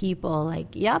many people, like,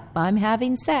 yep, I'm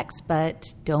having sex,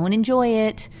 but don't enjoy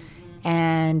it.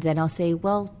 And then I'll say,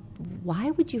 well,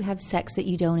 why would you have sex that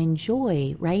you don't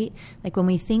enjoy, right? Like when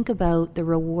we think about the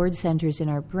reward centers in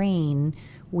our brain,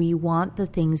 we want the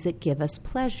things that give us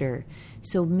pleasure.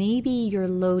 So maybe your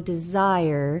low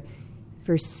desire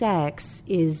for sex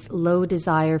is low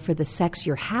desire for the sex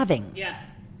you're having. Yes.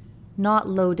 Not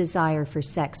low desire for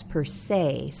sex per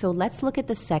se. So let's look at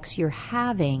the sex you're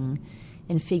having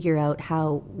and figure out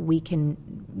how we can,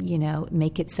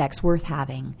 make it sex worth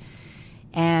having.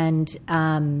 And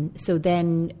so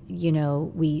then,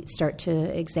 we start to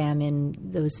examine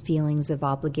those feelings of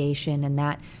obligation, and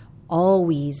that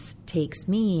always takes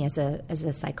me as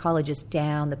a psychologist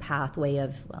down the pathway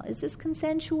of, well, is this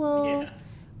consensual? Yeah.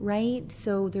 Right?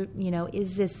 So there,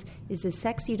 is this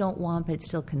sex you don't want but it's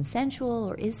still consensual,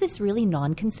 or is this really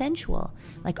non-consensual?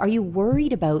 Like, are you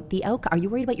worried about the outcome? Are you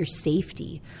worried about your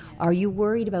safety? Are you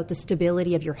worried about the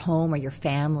stability of your home or your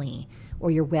family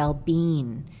or your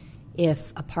well-being?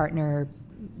 If a partner,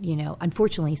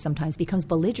 unfortunately sometimes becomes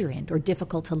belligerent or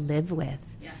difficult to live with.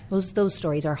 Yes. Those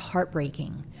stories are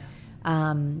heartbreaking.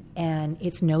 Yeah. And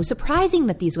it's no surprising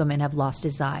that these women have lost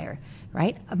desire,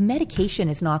 right? A medication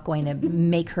is not going to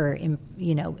make her,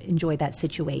 enjoy that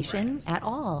situation at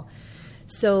all.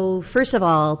 So first of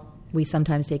all, we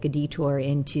sometimes take a detour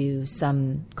into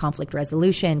some conflict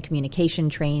resolution, communication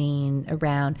training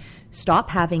around stop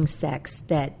having sex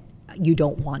that you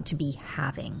don't want to be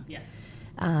having. Yes.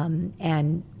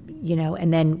 And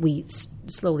then we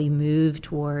slowly move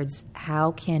towards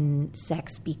how can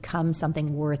sex become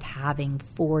something worth having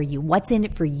for you? What's in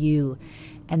it for you?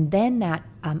 And then that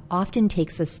often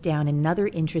takes us down another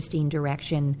interesting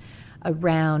direction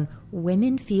around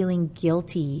women feeling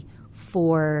guilty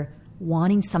for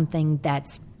wanting something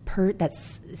that's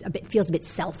feels a bit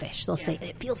selfish. They'll say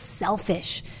it feels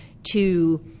selfish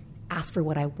to ask for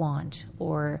what I want,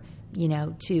 or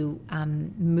to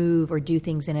move or do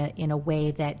things in a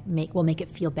way that will make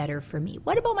it feel better for me.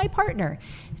 What about my partner?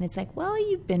 And it's like, well,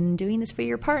 you've been doing this for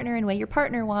your partner and what your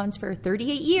partner wants for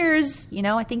 38 years.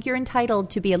 I think you're entitled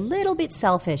to be a little bit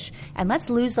selfish. And let's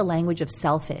lose the language of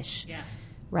selfish. Yes.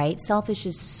 Right? Selfish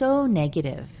is so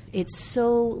negative. It's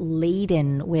so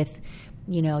laden with,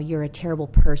 you're a terrible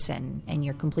person and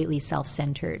you're completely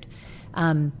self-centered.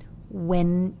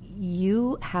 When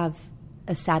you have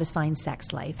a satisfying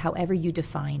sex life, however you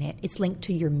define it, it's linked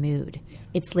to your mood.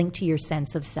 It's linked to your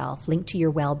sense of self, linked to your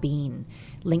well-being,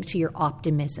 linked to your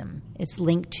optimism. It's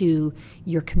linked to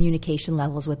your communication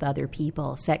levels with other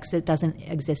people. Sex, it doesn't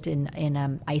exist in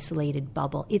an isolated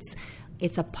bubble. It's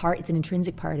an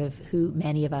intrinsic part of who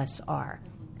many of us are.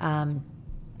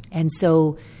 And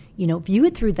so, view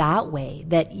it through that way,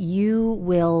 that you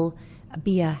will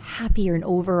be a happier and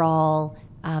overall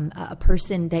a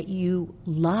person that you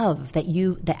love, that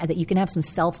you can have some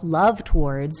self-love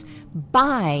towards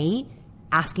by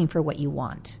asking for what you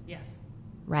want. Yes.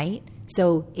 Right?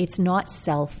 So it's not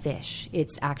selfish.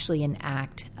 It's actually an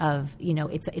act of,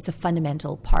 it's a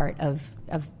fundamental part of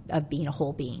being a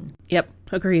whole being. Yep,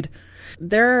 agreed.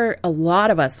 There are a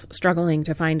lot of us struggling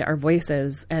to find our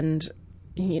voices, and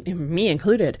me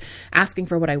included, asking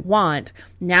for what I want,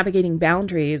 navigating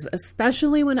boundaries,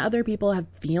 especially when other people have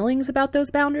feelings about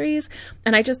those boundaries.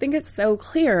 And I just think it's so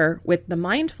clear with the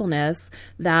mindfulness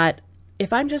that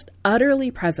if I'm just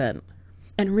utterly present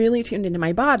and really tuned into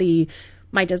my body,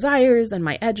 my desires and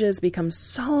my edges become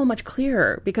so much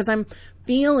clearer because I'm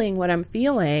feeling what I'm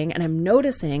feeling and I'm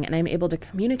noticing and I'm able to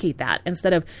communicate that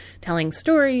instead of telling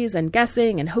stories and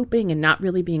guessing and hoping and not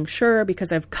really being sure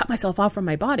because I've cut myself off from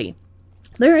my body.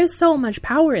 There is so much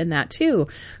power in that too,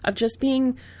 of just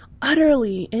being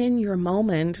utterly in your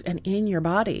moment and in your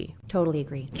body. Totally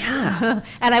agree. Yeah.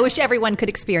 And I wish everyone could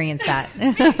experience that.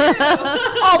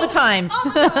 All the time.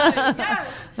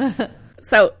 Yes.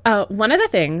 So one of the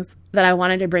things that I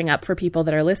wanted to bring up for people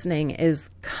that are listening is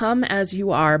Come As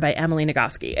You Are by Emily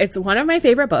Nagoski. It's one of my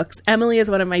favorite books. Emily is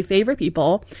one of my favorite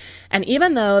people. And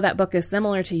even though that book is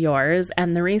similar to yours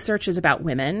and the research is about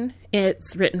women,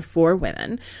 it's written for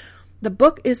women. The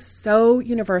book is so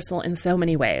universal in so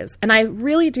many ways. And I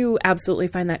really do absolutely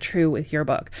find that true with your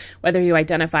book. Whether you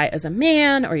identify as a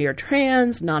man or you're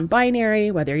trans, non-binary,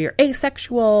 whether you're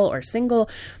asexual or single,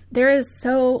 there is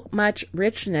so much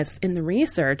richness in the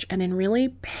research and in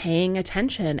really paying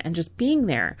attention and just being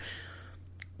there.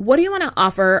 What do you want to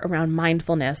offer around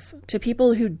mindfulness to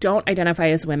people who don't identify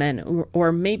as women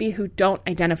or maybe who don't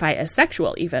identify as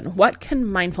sexual even? What can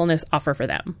mindfulness offer for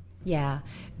them? Yeah,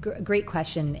 great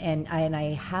question. And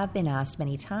I have been asked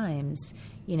many times,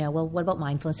 well, what about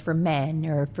mindfulness for men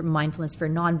or for mindfulness for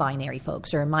non-binary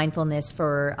folks or mindfulness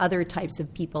for other types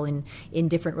of people in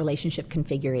different relationship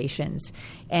configurations?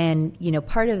 And, big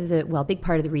part of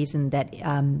the reason that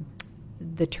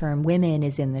the term women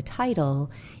is in the title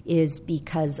is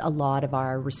because a lot of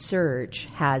our research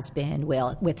has been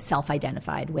with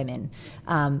self-identified women,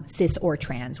 cis or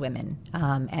trans women,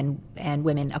 and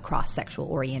women across sexual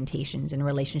orientations and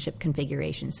relationship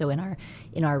configurations. So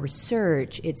in our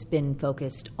research, it's been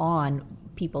focused on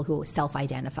people who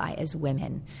self-identify as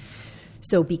women.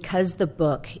 So because the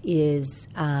book is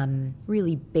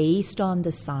really based on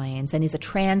the science and is a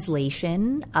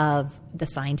translation of the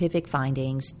scientific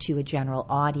findings to a general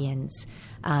audience,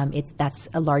 that's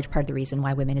a large part of the reason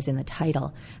why women is in the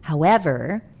title.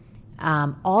 However,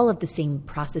 all of the same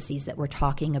processes that we're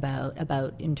talking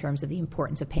about in terms of the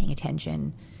importance of paying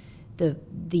attention,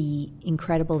 the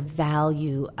incredible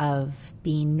value of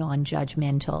being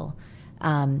non-judgmental,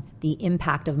 the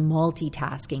impact of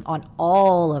multitasking on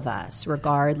all of us,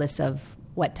 regardless of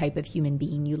what type of human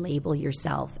being you label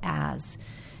yourself as,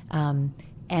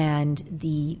 and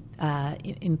the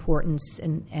importance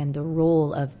and the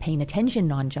role of paying attention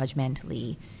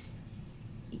non-judgmentally.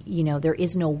 There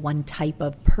is no one type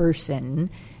of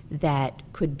person that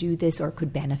could do this or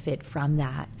could benefit from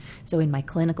that. So in my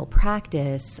clinical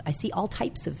practice, I see all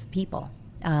types of people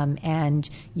and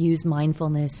use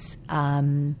mindfulness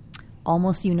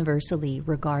almost universally,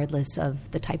 regardless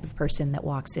of the type of person that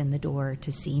walks in the door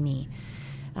to see me.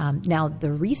 Now,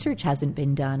 the research hasn't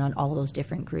been done on all those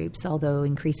different groups, although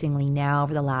increasingly now,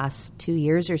 over the last 2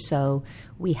 years or so,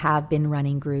 we have been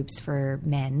running groups for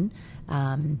men,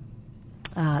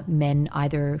 men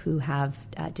either who have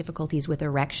difficulties with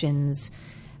erections,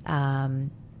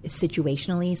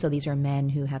 situationally. So these are men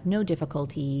who have no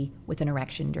difficulty with an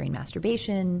erection during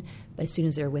masturbation, but as soon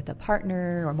as they're with a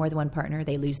partner or more than one partner,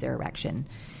 they lose their erection.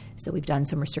 So we've done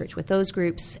some research with those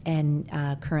groups and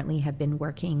currently have been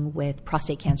working with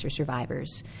prostate cancer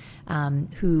survivors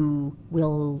who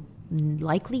will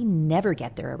likely never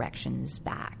get their erections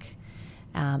back.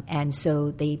 And so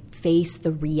they face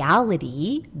the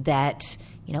reality that,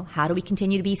 how do we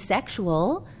continue to be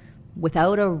sexual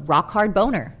without a rock hard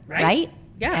boner, right?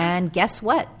 Yeah. And guess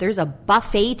what? There's a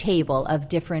buffet table of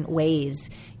different ways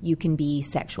you can be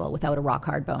sexual without a rock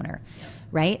hard boner,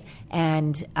 right?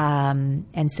 And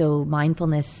so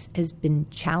mindfulness has been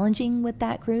challenging with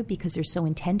that group because they're so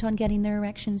intent on getting their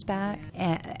erections back.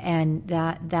 And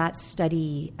that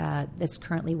study that's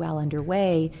currently well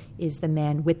underway is the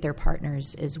men with their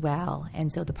partners as well.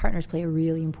 And so the partners play a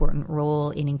really important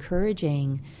role in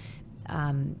encouraging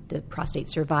the prostate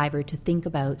survivor to think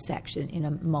about sex in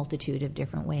a multitude of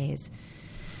different ways.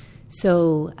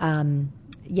 So,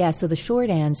 so the short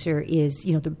answer is,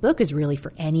 the book is really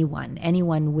for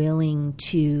anyone willing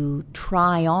to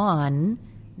try on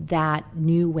that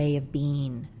new way of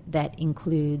being that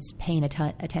includes paying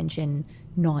attention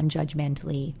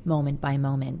non-judgmentally, moment by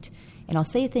moment. And I'll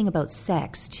say a thing about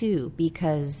sex, too,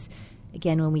 because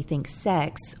again, when we think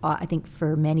sex, I think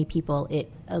for many people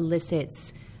it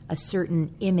elicits a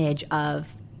certain image of,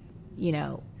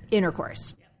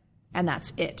 intercourse, and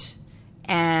that's it.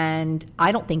 And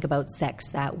I don't think about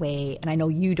sex that way, and I know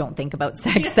you don't think about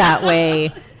sex that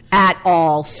way at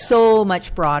all. So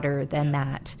much broader than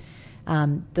that.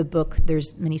 The book,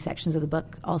 there's many sections of the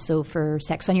book also for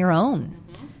sex on your own,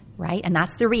 right? And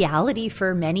that's the reality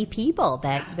for many people,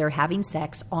 that they're having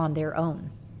sex on their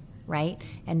own, right?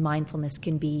 And mindfulness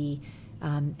can be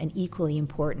an equally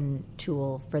important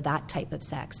tool for that type of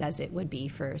sex as it would be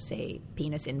for, say,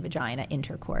 penis in vagina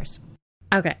intercourse.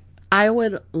 Okay. I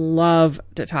would love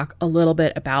to talk a little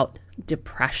bit about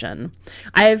depression.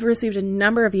 I've received a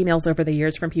number of emails over the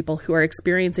years from people who are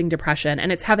experiencing depression,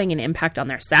 and it's having an impact on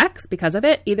their sex because of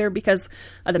it, either because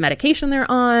of the medication they're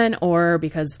on or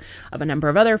because of a number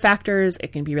of other factors.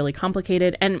 It can be really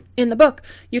complicated. And in the book,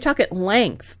 you talk at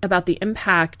length about the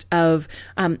impact of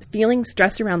feeling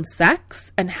stress around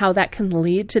sex and how that can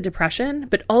lead to depression,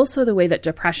 but also the way that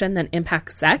depression then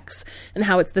impacts sex and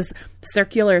how it's this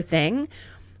circular thing.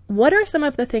 What are some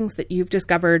of the things that you've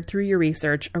discovered through your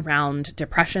research around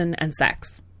depression and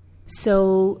sex?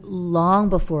 So long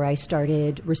before I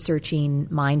started researching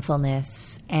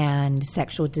mindfulness and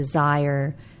sexual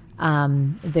desire,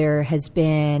 there has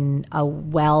been a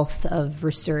wealth of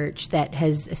research that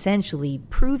has essentially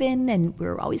proven, and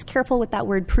we're always careful with that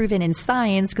word proven in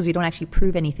science because we don't actually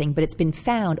prove anything, but it's been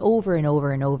found over and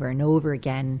over and over and over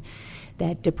again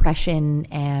that depression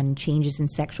and changes in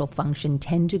sexual function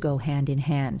tend to go hand in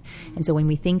hand. And so when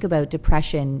we think about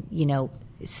depression,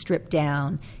 stripped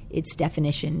down, its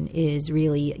definition is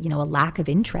really, a lack of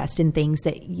interest in things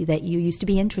that you used to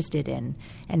be interested in.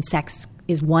 And sex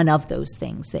is one of those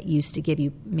things that used to give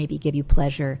you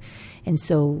pleasure. And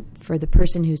so for the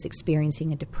person who's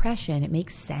experiencing a depression, it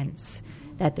makes sense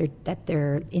that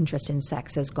their interest in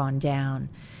sex has gone down.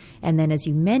 And then, as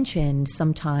you mentioned,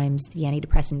 sometimes the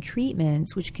antidepressant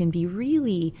treatments, which can be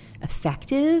really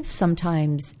effective,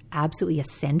 sometimes absolutely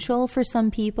essential for some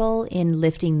people in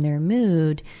lifting their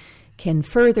mood, can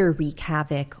further wreak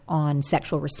havoc on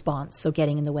sexual response. So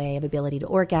getting in the way of ability to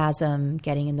orgasm,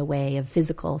 getting in the way of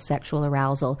physical sexual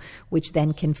arousal, which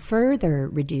then can further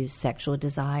reduce sexual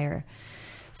desire.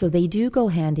 So they do go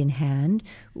hand in hand.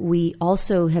 We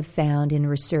also have found in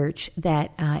research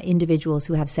that individuals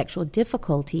who have sexual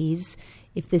difficulties,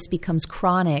 if this becomes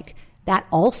chronic, that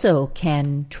also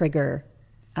can trigger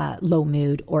low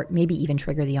mood or maybe even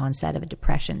trigger the onset of a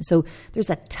depression. So there's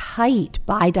a tight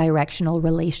bidirectional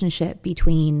relationship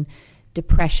between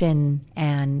depression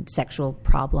and sexual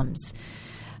problems.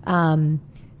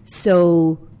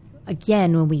 So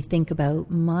again, when we think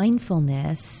about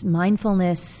mindfulness,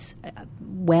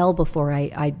 well before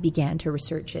I began to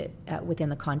research it within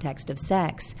the context of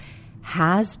sex,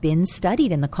 has been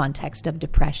studied in the context of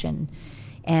depression.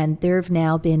 And there have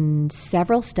now been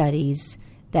several studies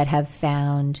that have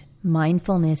found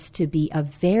mindfulness to be a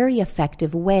very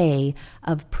effective way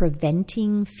of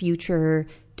preventing future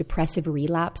depressive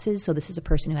relapses. So this is a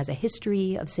person who has a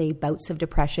history of, say, bouts of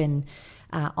depression.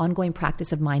 Ongoing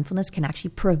practice of mindfulness can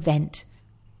actually prevent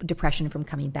depression from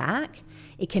coming back.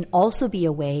 It can also be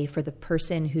a way for the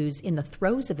person who's in the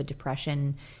throes of a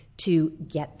depression to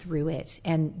get through it.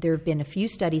 And there have been a few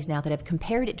studies now that have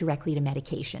compared it directly to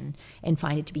medication and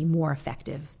find it to be more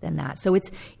effective than that. So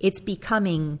it's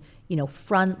becoming,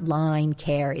 frontline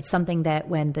care. It's something that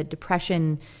when the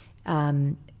depression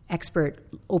expert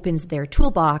opens their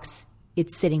toolbox,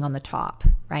 it's sitting on the top,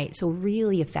 right? So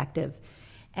really effective.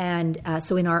 And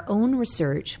so in our own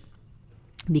research,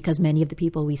 because many of the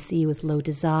people we see with low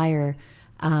desire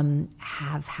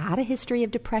have had a history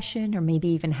of depression or maybe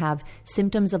even have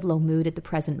symptoms of low mood at the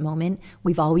present moment,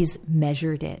 we've always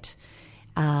measured it.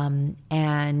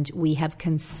 And we have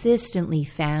consistently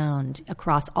found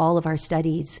across all of our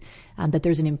studies that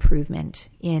there's an improvement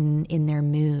in their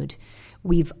mood.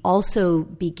 We've also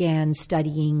began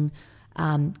studying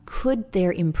could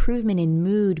their improvement in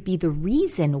mood be the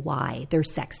reason why their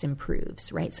sex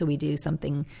improves, right? So we do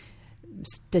something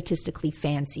statistically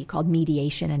fancy called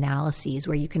mediation analyses,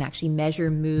 where you can actually measure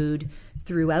mood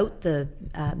throughout the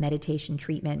meditation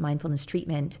treatment, mindfulness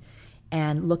treatment,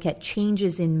 and look at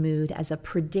changes in mood as a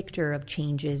predictor of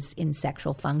changes in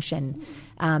sexual function.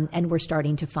 And we're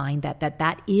starting to find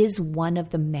that is one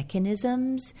of the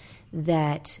mechanisms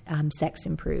that sex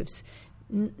improves.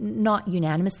 Not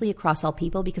unanimously across all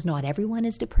people, because not everyone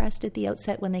is depressed at the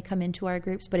outset when they come into our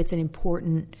groups, but it's an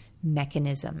important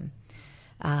mechanism.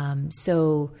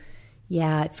 So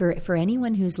for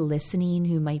anyone who's listening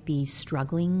who might be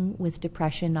struggling with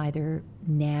depression either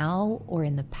now or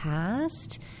in the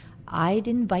past, I'd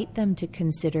invite them to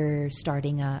consider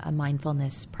starting a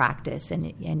mindfulness practice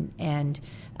and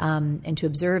to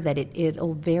observe that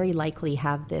it'll very likely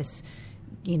have this,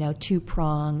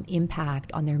 two-pronged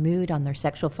impact on their mood, on their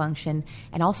sexual function,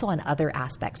 and also on other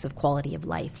aspects of quality of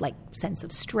life, like sense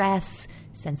of stress,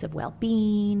 sense of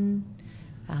well-being.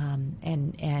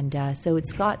 So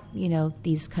it's got,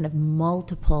 these kind of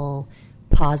multiple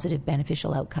positive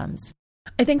beneficial outcomes.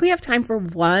 I think we have time for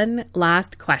one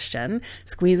last question.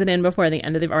 Squeeze it in before the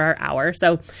end of our hour.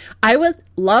 So I would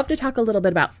love to talk a little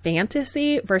bit about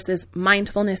fantasy versus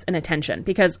mindfulness and attention,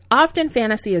 because often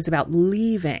fantasy is about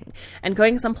leaving and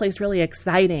going someplace really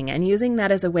exciting and using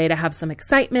that as a way to have some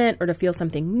excitement or to feel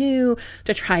something new,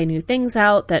 to try new things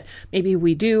out that maybe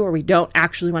we do or we don't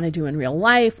actually want to do in real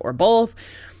life, or both.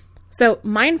 So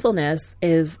mindfulness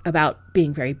is about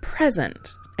being very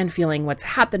present and feeling what's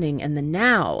happening in the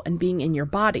now and being in your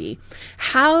body.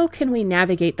 How can we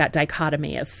navigate that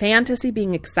dichotomy of fantasy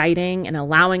being exciting and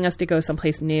allowing us to go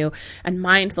someplace new, and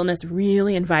mindfulness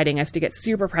really inviting us to get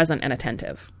super present and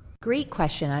attentive? Great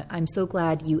question. I'm so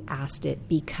glad you asked it,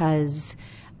 because,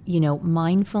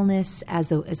 mindfulness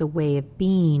as a way of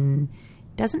being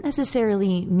doesn't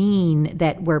necessarily mean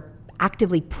that we're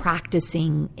actively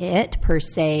practicing it per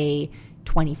se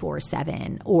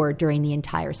 24/7 or during the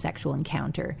entire sexual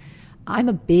encounter. I'm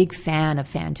a big fan of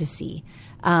fantasy.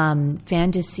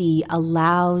 Fantasy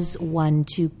allows one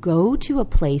to go to a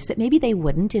place that maybe they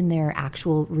wouldn't in their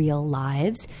actual real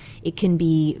lives. It can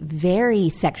be very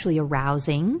sexually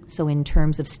arousing, so in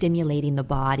terms of stimulating the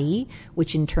body,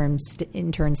 which in turn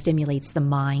stimulates the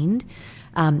mind.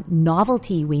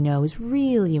 Novelty, we know, is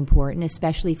really important,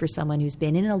 especially for someone who's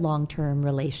been in a long-term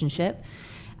relationship.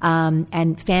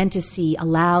 And fantasy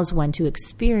allows one to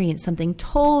experience something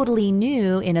totally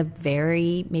new in a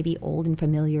very maybe old and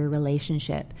familiar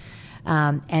relationship.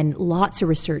 And lots of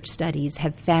research studies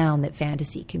have found that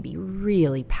fantasy can be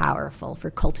really powerful for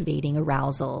cultivating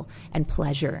arousal and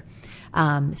pleasure.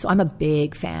 So I'm a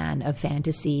big fan of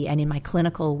fantasy, and in my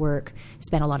clinical work,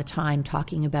 spent a lot of time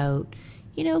talking about,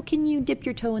 can you dip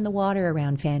your toe in the water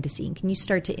around fantasy? And can you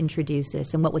start to introduce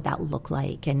this? And what would that look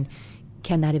like? And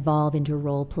can that evolve into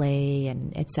role play,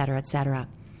 and et cetera, et cetera?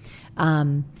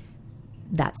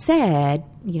 That said,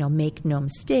 make no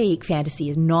mistake, fantasy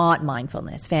is not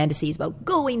mindfulness. Fantasy is about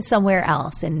going somewhere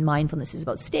else, and mindfulness is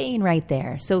about staying right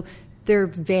there. So they're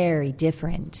very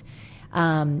different.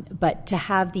 But to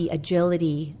have the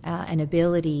agility and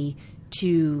ability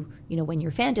to, when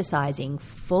you're fantasizing,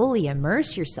 fully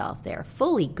immerse yourself there,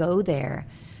 fully go there,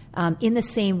 in the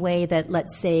same way that,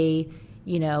 let's say,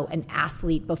 an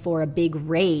athlete before a big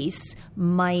race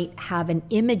might have an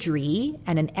imagery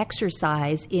and an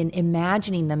exercise in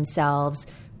imagining themselves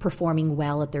performing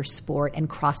well at their sport and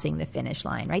crossing the finish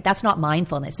line, right? That's not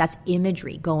mindfulness. That's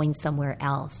imagery, going somewhere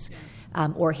else.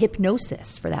 Or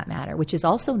hypnosis, for that matter, which is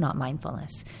also not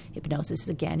mindfulness. Hypnosis,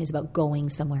 again, is about going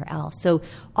somewhere else. So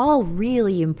all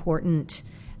really important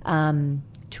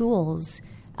tools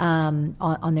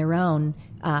on their own,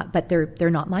 but they're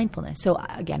not mindfulness. So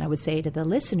again, I would say to the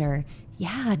listener,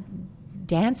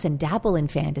 dance and dabble in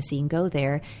fantasy and go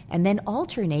there, and then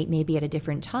alternate maybe at a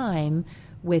different time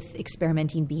with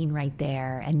experimenting being right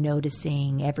there and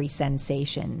noticing every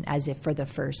sensation as if for the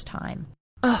first time.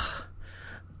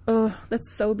 Oh, that's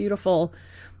so beautiful.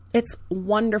 It's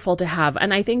wonderful to have.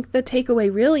 And I think the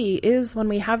takeaway really is when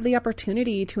we have the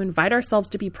opportunity to invite ourselves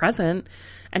to be present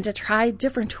and to try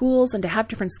different tools and to have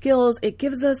different skills, it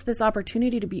gives us this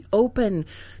opportunity to be open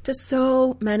to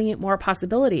so many more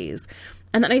possibilities.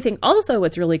 And then I think also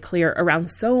what's really clear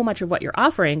around so much of what you're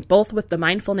offering, both with the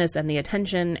mindfulness and the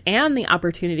attention and the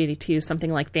opportunity to use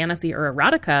something like fantasy or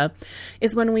erotica,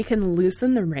 is when we can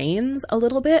loosen the reins a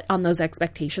little bit on those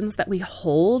expectations that we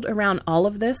hold around all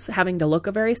of this having to look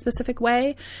a very specific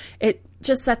way. It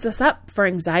just sets us up for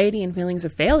anxiety and feelings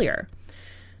of failure.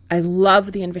 I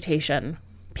love the invitation.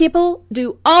 People,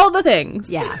 do all the things.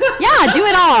 Yeah, do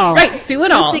it all. Right, do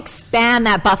it all. Just expand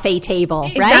that buffet table,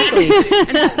 exactly.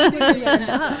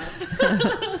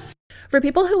 Right? For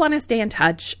people who want to stay in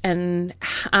touch and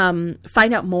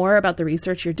find out more about the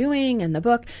research you're doing and the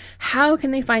book, how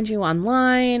can they find you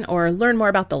online or learn more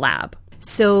about the lab?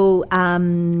 So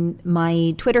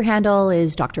my Twitter handle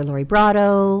is Dr. Lori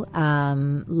Brotto.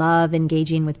 Love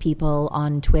engaging with people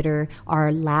on Twitter.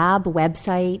 Our lab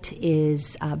website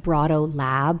is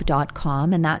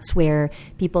brottolab.com, and that's where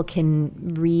people can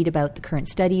read about the current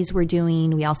studies we're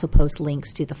doing. We also post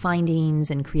links to the findings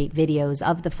and create videos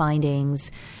of the findings.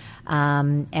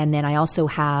 And then I also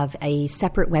have a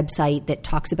separate website that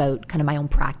talks about kind of my own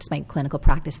practice, my clinical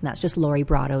practice, and that's just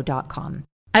loribrotto.com.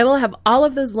 I will have all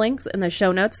of those links in the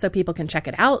show notes so people can check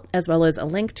it out, as well as a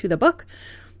link to the book.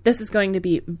 This is going to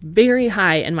be very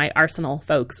high in my arsenal,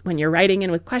 folks. When you're writing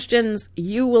in with questions,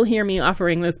 you will hear me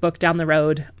offering this book down the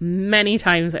road many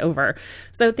times over.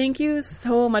 So thank you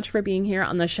so much for being here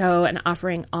on the show and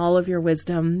offering all of your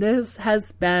wisdom. This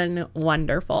has been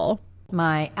wonderful.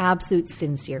 My absolute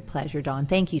sincere pleasure, Dawn.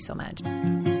 Thank you so much.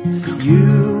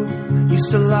 You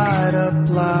used to light up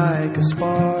like a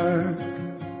spark.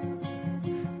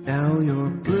 Now you're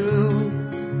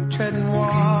blue, treading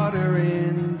water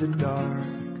in the dark.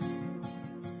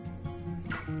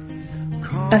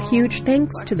 A huge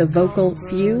thanks to the Vocal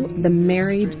Few, the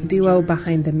married duo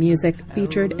behind the music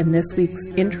featured in this week's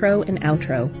intro and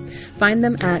outro. Find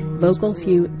them at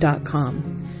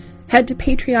vocalfew.com. Head to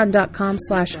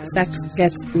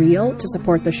patreon.com/sexgetsreal to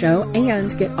support the show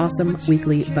and get awesome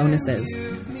weekly bonuses.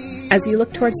 As you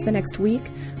look towards the next week,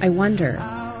 I wonder,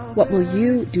 what will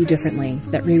you do differently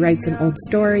that rewrites an old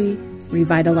story,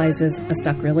 revitalizes a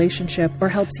stuck relationship, or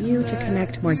helps you to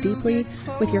connect more deeply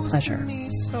with your pleasure?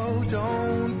 So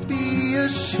don't be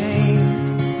ashamed.